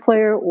guitar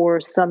player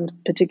or some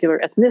particular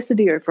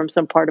ethnicity or from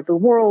some part of the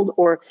world,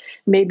 or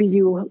maybe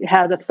you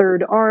had a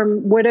third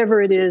arm,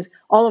 whatever it is,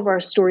 all of our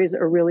stories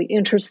are really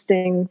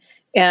interesting,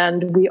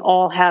 and we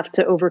all have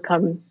to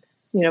overcome,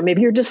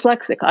 maybe you're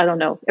dyslexic, I don't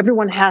know.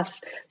 Everyone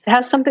has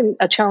something,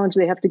 a challenge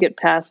they have to get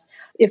past.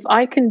 If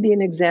I can be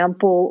an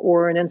example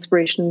or an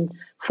inspiration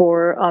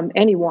for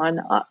anyone,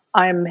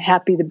 I'm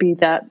happy to be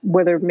that,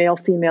 whether male,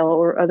 female,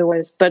 or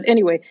otherwise. But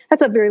anyway,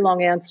 that's a very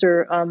long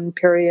answer,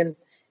 Perry,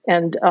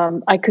 and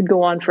I could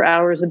go on for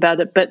hours about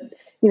it. But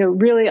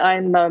really,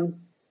 I'm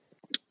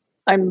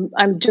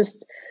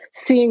just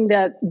seeing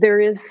that there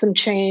is some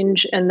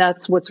change, and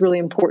that's what's really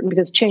important,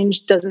 because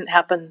change doesn't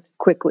happen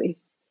quickly.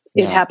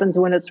 It happens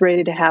when it's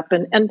ready to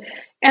happen, and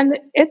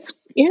it's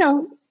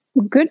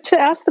good to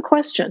ask the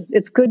question.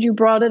 It's good you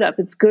brought it up.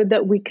 It's good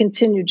that we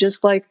continue,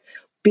 just like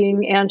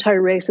being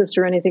anti-racist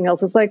or anything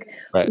else. It's like,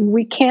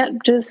 we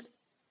can't just,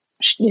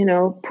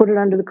 put it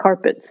under the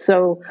carpet.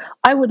 So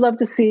I would love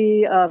to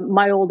see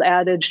my old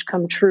adage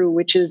come true,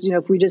 which is,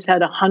 if we just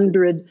had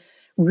 100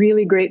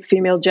 really great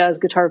female jazz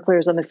guitar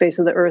players on the face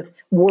of the earth,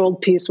 world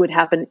peace would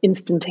happen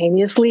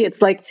instantaneously.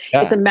 It's like,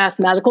 it's a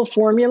mathematical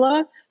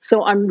formula.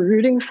 So I'm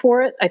rooting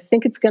for it. I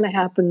think it's going to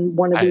happen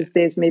one of these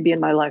days, maybe in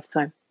my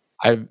lifetime.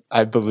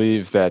 I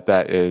believe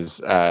that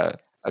is a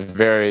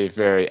very,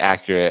 very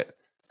accurate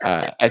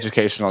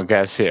educational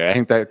guess here. I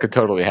think that could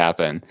totally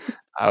happen.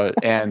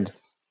 And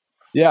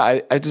Yeah,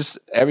 I just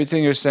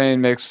everything you're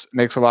saying makes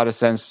a lot of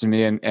sense to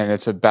me, and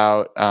it's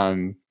about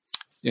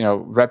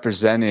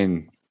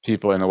representing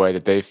people in a way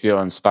that they feel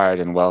inspired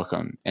and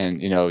welcome.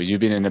 And you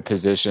being in a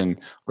position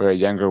where a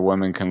younger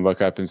woman can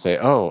look up and say,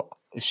 "Oh,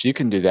 if she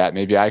can do that,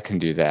 maybe I can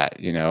do that."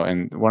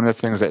 And one of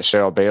the things that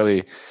Cheryl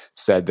Bailey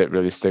said that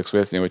really sticks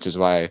with me, which is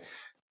why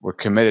we're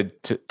committed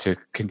to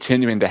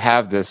continuing to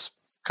have this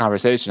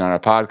conversation on our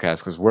podcast,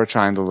 because we're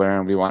trying to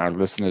learn. We want our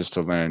listeners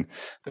to learn.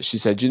 But she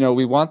said,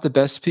 we want the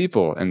best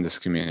people in this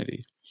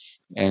community.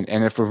 And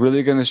if we're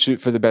really going to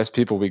shoot for the best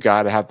people, we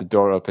got to have the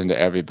door open to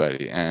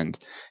everybody. And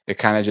it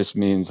kind of just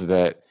means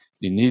that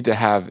you need to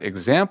have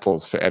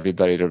examples for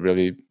everybody to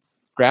really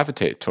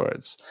gravitate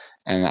towards.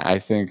 And I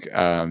think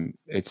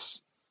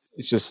it's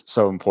just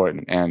so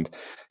important. And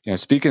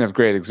speaking of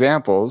great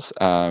examples,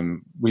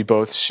 we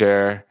both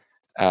share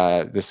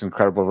this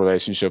incredible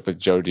relationship with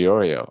Joe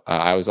DiOrio.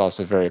 I was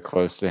also very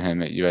close to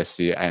him at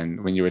USC.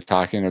 And when you were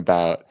talking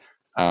about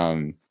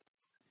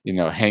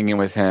hanging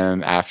with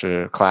him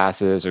after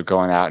classes or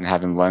going out and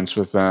having lunch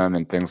with them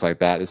and things like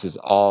that, this is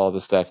all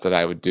the stuff that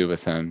I would do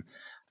with him.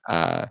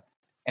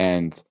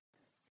 And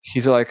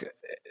he's like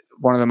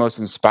one of the most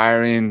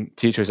inspiring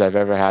teachers I've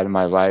ever had in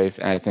my life.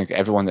 And I think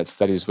everyone that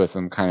studies with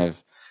him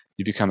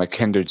you become a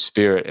kindred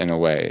spirit in a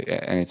way.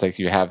 And it's like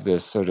you have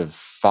this sort of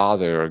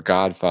father or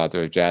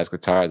godfather of jazz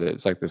guitar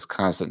that's like this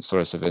constant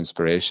source of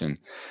inspiration.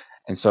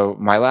 And so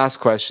my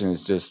last question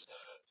is just,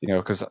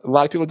 because a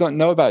lot of people don't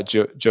know about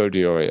Joe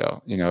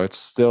DiOrio.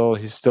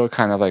 He's still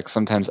kind of like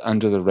sometimes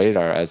under the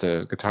radar as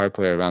a guitar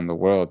player around the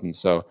world. And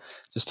so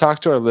just talk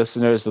to our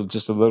listeners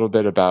just a little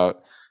bit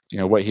about,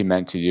 what he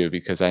meant to you,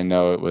 because I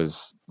know it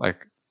was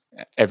like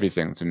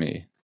everything to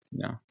me,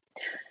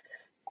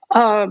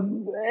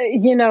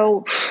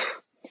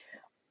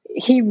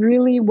 He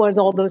really was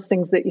all those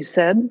things that you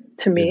said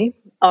to me,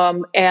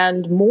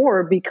 and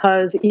more,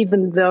 because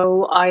even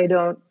though I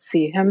don't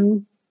see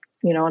him,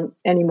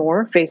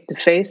 anymore face to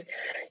face,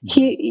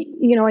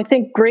 he, I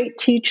think great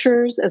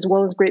teachers as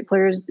well as great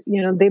players,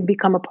 they've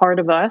become a part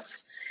of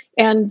us.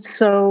 And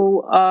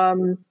so,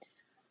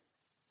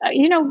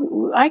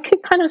 I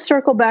could kind of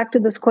circle back to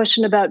this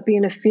question about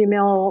being a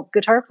female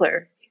guitar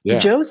player. Yeah.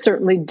 Joe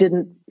certainly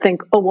didn't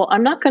think, oh, well,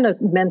 I'm not going to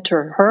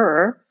mentor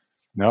her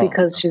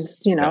because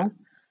she's,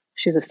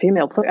 she's a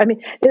female player. I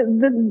mean,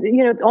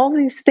 all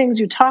these things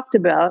you talked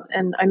about,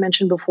 and I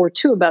mentioned before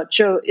too about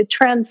Joe, it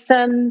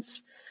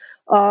transcends,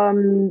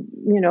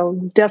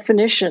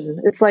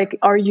 definition. It's like,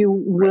 are you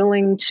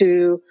willing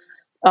to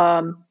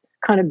kind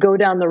of go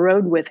down the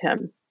road with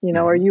him?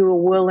 Are you a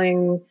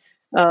willing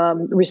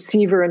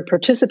receiver and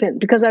participant?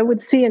 Because I would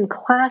see in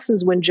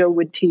classes when Joe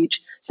would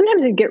teach,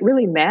 sometimes he'd get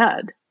really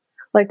mad.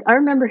 Like, I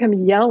remember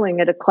him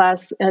yelling at a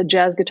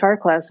jazz guitar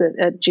class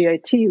at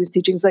GIT he was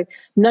teaching. He's like,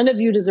 none of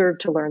you deserve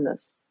to learn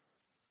this.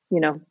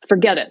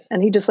 Forget it.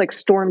 And he just like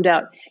stormed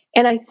out.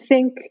 And I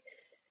think,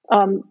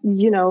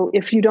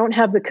 if you don't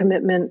have the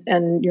commitment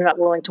and you're not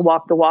willing to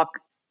walk the walk,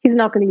 he's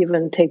not going to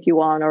even take you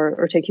on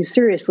or take you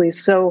seriously.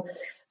 So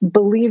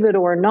believe it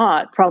or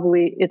not,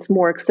 probably it's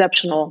more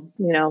exceptional,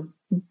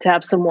 to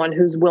have someone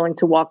who's willing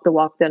to walk the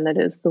walk than it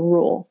is the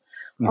rule.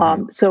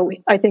 Mm-hmm. So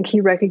I think he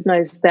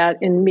recognized that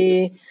in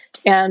me.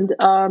 And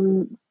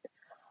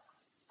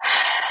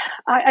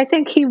I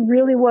think he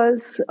really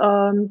was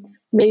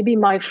maybe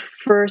my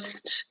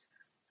first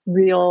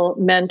real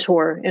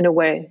mentor in a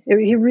way.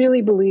 He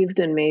really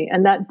believed in me,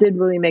 and that did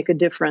really make a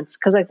difference,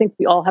 because I think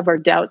we all have our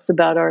doubts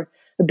about our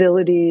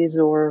abilities,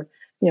 or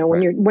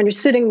when you're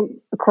sitting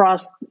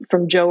across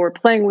from Joe or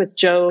playing with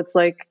Joe, it's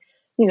like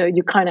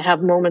you kind of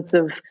have moments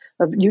of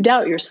you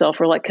doubt yourself,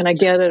 or like, can I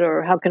get it,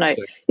 or how can I,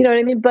 you know what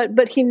I mean?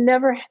 But he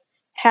never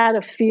had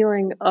a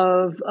feeling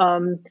of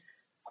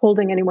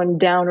holding anyone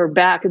down or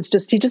back. It's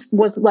just, he just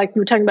was like, we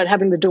were talking about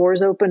having the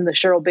doors open, the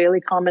Cheryl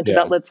Bailey comment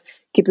about let's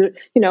keep it,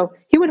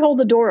 he would hold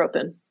the door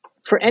open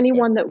for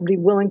anyone that would be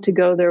willing to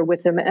go there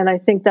with him. And I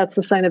think that's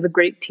the sign of a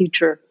great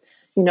teacher.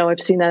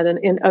 I've seen that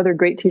in other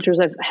great teachers.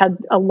 I've had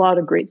a lot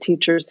of great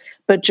teachers,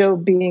 but Joe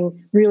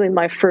being really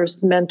my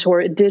first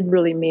mentor, it did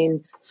really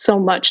mean so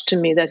much to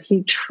me that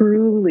he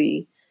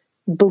truly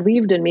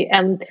believed in me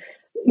and,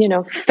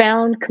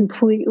 found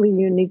completely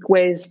unique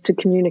ways to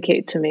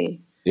communicate to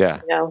me.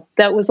 Yeah.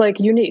 That was like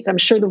unique. I'm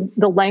sure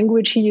the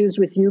language he used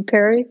with you,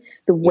 Perry,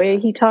 the way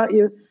he taught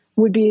you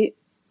would be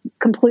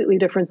completely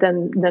different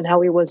than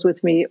how he was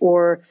with me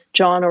or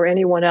John or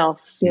anyone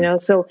else,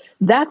 So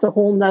that's a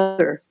whole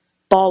nother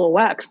ball of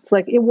wax. It's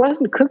like, it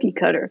wasn't cookie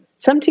cutter.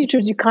 Some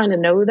teachers, you kind of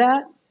know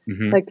that.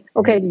 Mm-hmm. Like,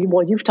 okay,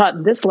 well, you've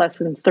taught this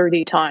lesson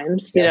 30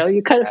 times,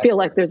 you kind of feel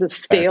like there's a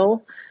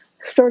stale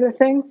sort of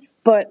thing.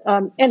 But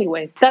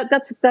anyway,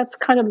 that's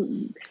kind of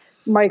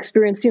my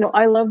experience.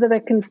 I love that I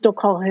can still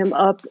call him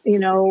up. It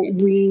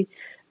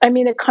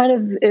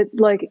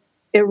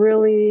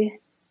really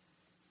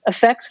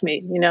affects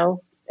me.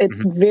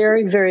 It's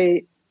very,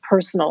 very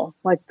personal.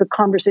 Like the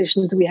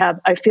conversations we have,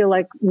 I feel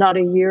like not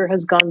a year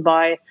has gone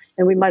by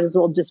and we might as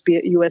well just be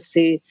at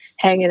USC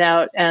hanging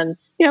out and,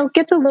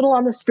 gets a little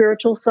on the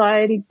spiritual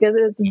side.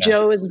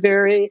 Joe is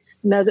very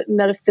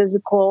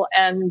metaphysical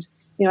and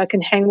I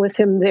can hang with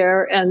him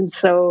there. And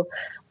so,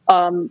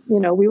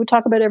 we would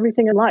talk about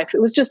everything in life.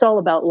 It was just all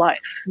about life.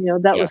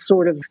 That Yeah.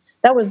 was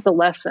that was the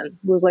lesson.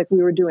 It was like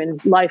we were doing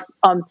life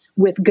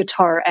with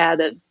guitar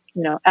added,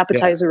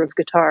 appetizer of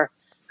guitar.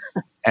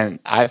 And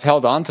I've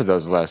held on to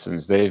those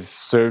lessons. They've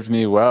served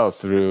me well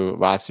through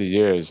lots of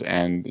years.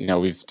 And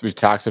we've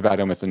talked about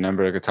them with a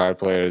number of guitar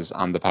players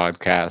on the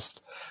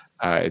podcast.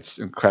 It's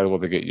incredible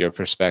to get your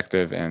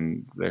perspective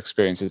and the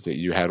experiences that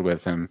you had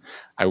with him.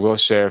 I will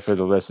share for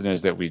the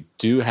listeners that we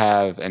do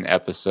have an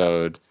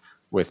episode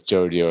with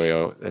Joe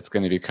DiIorio that's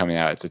going to be coming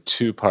out. It's a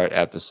 2-part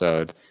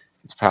episode.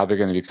 It's probably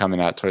going to be coming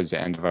out towards the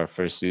end of our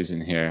first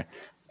season here.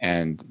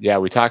 And yeah,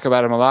 we talk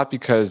about him a lot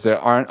because there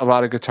aren't a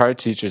lot of guitar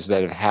teachers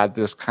that have had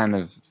this kind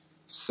of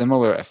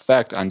similar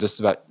effect on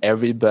just about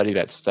everybody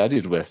that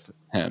studied with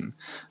him,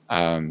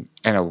 and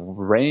a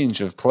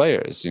range of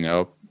players,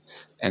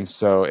 And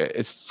so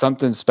it's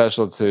something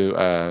special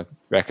to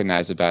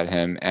recognize about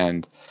him.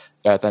 And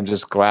Beth, I'm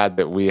just glad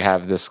that we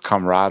have this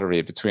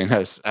camaraderie between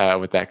us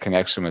with that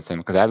connection with him,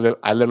 because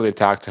I literally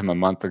talked to him a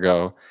month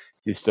ago.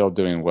 He's still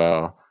doing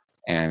well.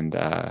 And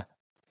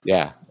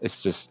yeah,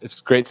 it's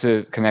great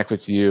to connect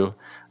with you,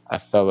 a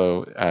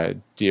fellow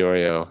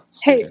DiIorio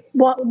student. Hey,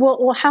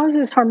 well, how's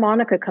his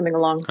harmonica coming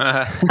along?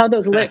 How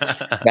those licks?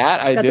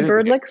 That I did. The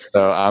bird licks?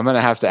 So I'm going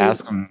to have to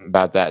ask him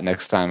about that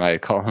next time I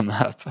call him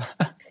up.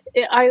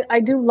 I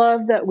do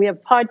love that we have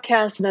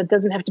podcasts, and it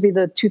doesn't have to be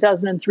the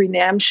 2003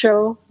 NAMM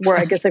show where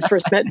I guess I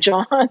first met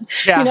John.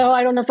 Yeah.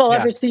 I don't know if I'll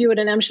ever see you at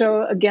a NAMM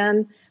show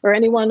again, or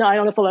anyone. I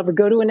don't know if I'll ever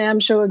go to a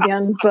NAMM show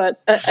again,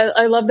 but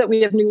I love that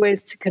we have new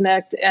ways to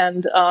connect,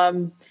 and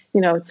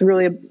it's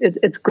really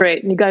it's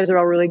great, and you guys are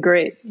all really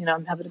great.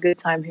 I'm having a good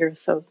time here,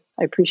 so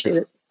I appreciate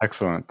it.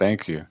 Excellent,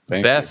 thank you,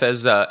 Beth.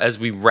 As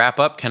we wrap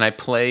up, can I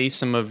play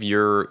some of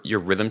your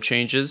rhythm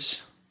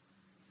changes?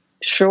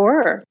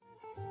 Sure.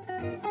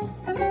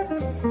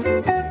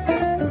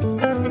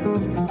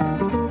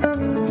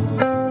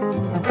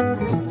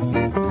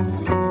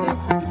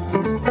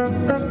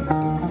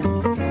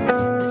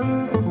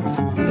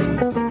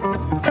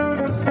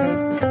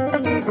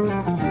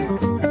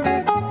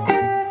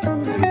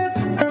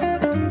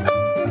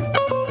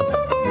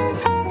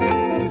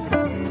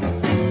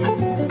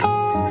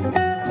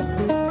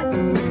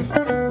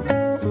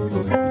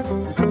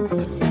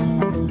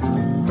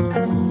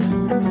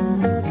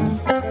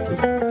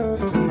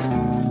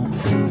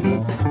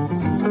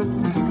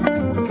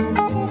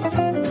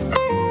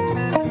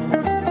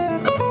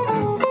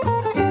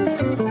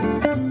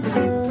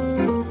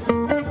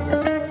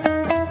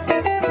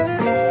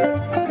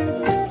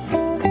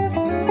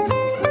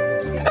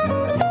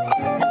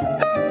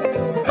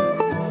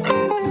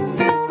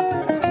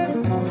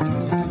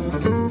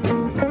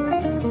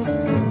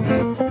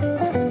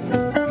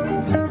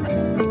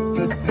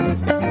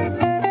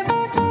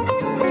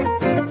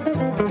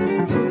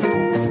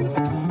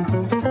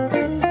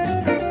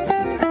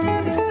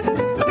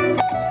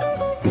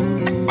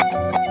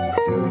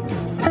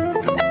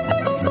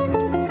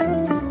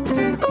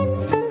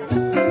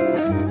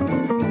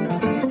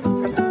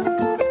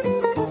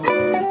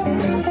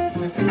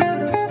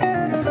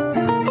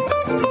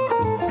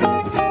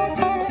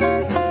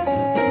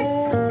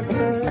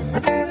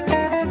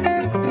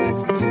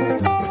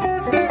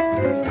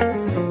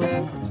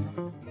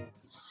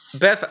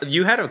 Beth,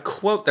 you had a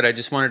quote that I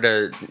just wanted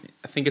to,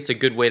 I think it's a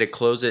good way to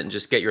close it and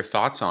just get your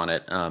thoughts on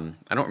it. I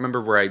don't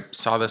remember where I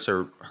saw this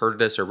or heard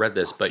this or read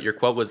this, but your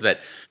quote was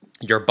that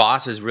your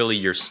boss is really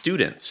your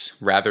students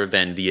rather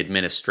than the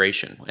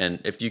administration.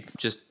 And if you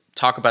just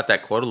talk about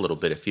that quote a little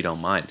bit, if you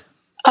don't mind.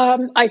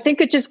 I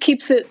think it just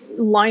keeps it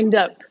lined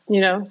up,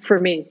 for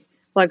me,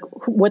 like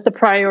what the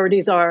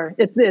priorities are.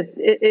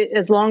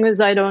 As long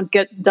as I don't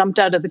get dumped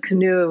out of the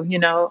canoe,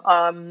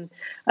 I'm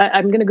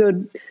going to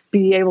go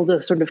be able to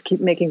sort of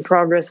keep making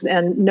progress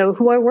and know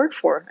who I work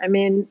for. I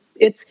mean,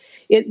 it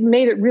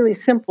made it really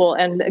simple.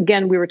 And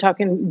again, we were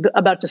talking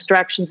about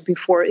distractions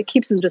before. It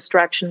keeps the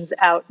distractions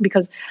out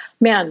because,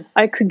 man,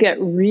 I could get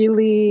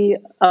really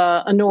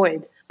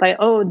annoyed by,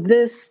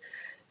 this,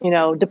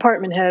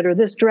 department head or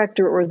this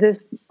director or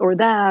this or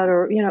that,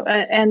 or,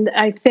 and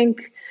I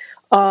think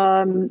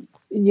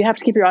you have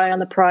to keep your eye on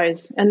the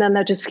prize. And then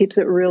that just keeps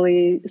it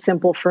really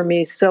simple for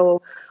me.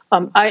 So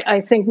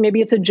I think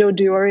maybe it's a Joe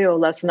DiIorio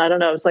lesson. I don't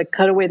know. It's like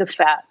cut away the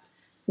fat,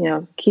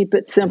 keep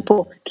it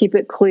simple, keep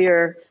it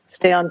clear,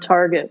 stay on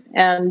target.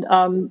 And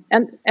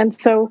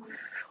so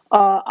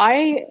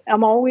I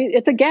am always,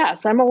 it's a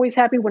gas. I'm always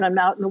happy when I'm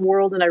out in the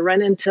world and I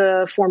run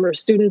into former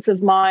students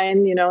of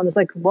mine, and it's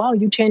like, wow,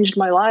 you changed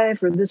my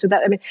life or this or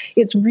that. I mean,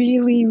 it's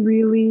really,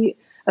 really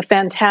a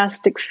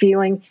fantastic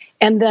feeling.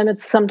 And then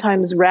it's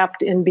sometimes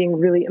wrapped in being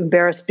really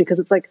embarrassed because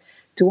it's like,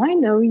 do I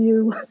know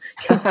you?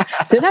 I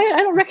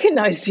don't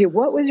recognize you.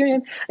 What was your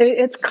name?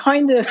 It's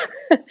kind of,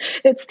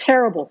 it's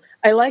terrible.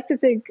 I like to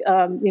think,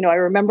 I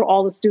remember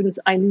all the students.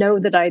 I know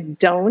that I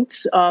don't.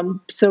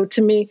 So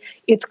to me,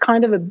 it's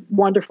kind of a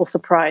wonderful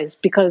surprise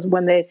because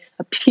when they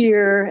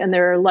appear and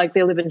they're like,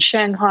 they live in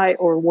Shanghai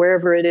or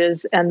wherever it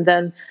is, and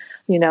then,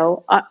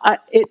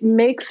 It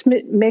makes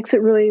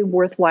it really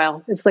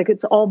worthwhile. It's like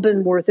it's all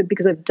been worth it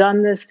because I've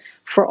done this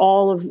for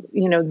all of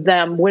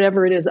them,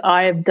 whatever it is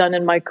I have done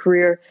in my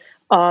career.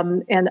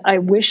 And I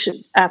wish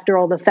after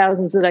all the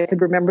thousands that I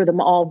could remember them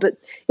all, but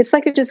it's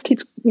like it just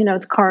keeps,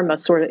 it's karma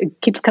sort of.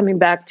 It keeps coming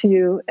back to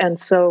you, and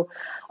so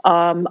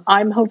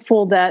I'm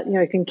hopeful that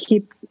I can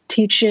keep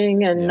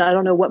teaching, and I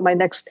don't know what my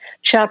next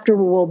chapter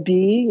will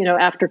be.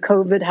 After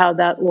COVID, how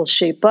that will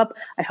shape up.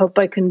 I hope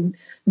I can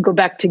go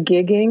back to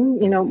gigging,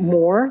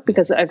 more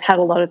because I've had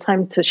a lot of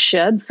time to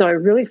shed. So I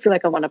really feel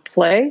like I want to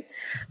play.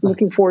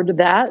 Looking forward to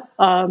that,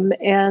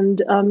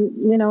 and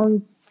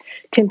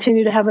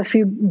continue to have a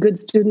few good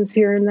students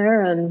here and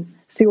there and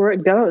see where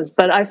it goes.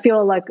 But I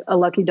feel like a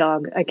lucky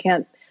dog. I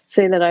can't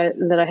say that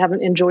I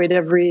haven't enjoyed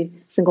every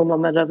single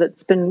moment of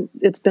it.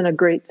 It's been a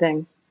great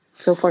thing.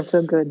 So far,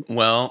 so good.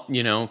 Well,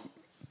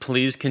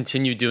 please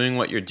continue doing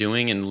what you're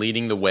doing and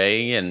leading the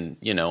way. And,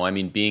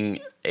 being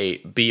a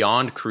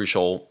beyond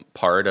crucial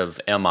part of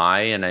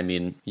MI.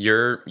 And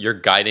you're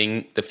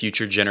guiding the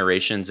future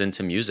generations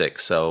into music.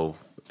 So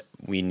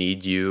we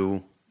need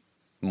you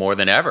more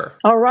than ever.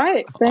 All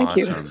right. Thank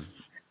you.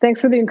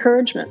 Thanks for the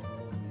encouragement.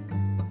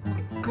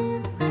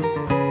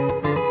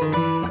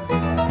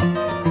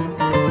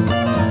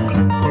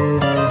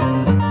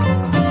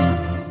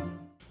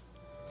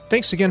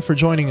 Thanks again for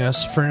joining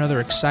us for another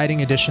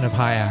exciting edition of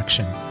High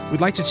Action.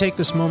 We'd like to take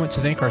this moment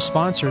to thank our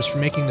sponsors for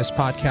making this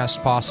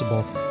podcast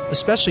possible,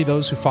 especially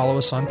those who follow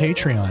us on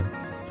Patreon.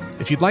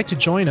 If you'd like to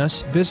join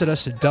us, visit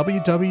us at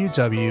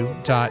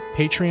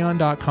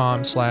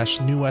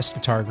www.patreon.com/New West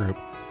Guitar Group.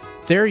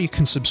 There you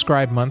can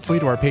subscribe monthly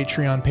to our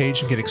Patreon page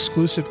and get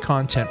exclusive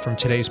content from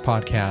today's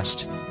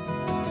podcast.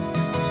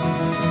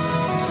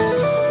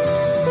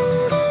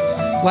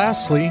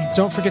 Lastly,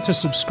 don't forget to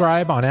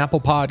subscribe on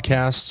Apple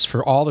Podcasts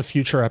for all the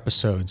future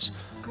episodes.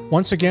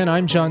 Once again,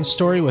 I'm John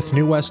Story with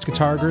New West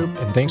Guitar Group,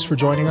 and thanks for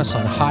joining us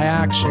on High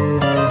Action.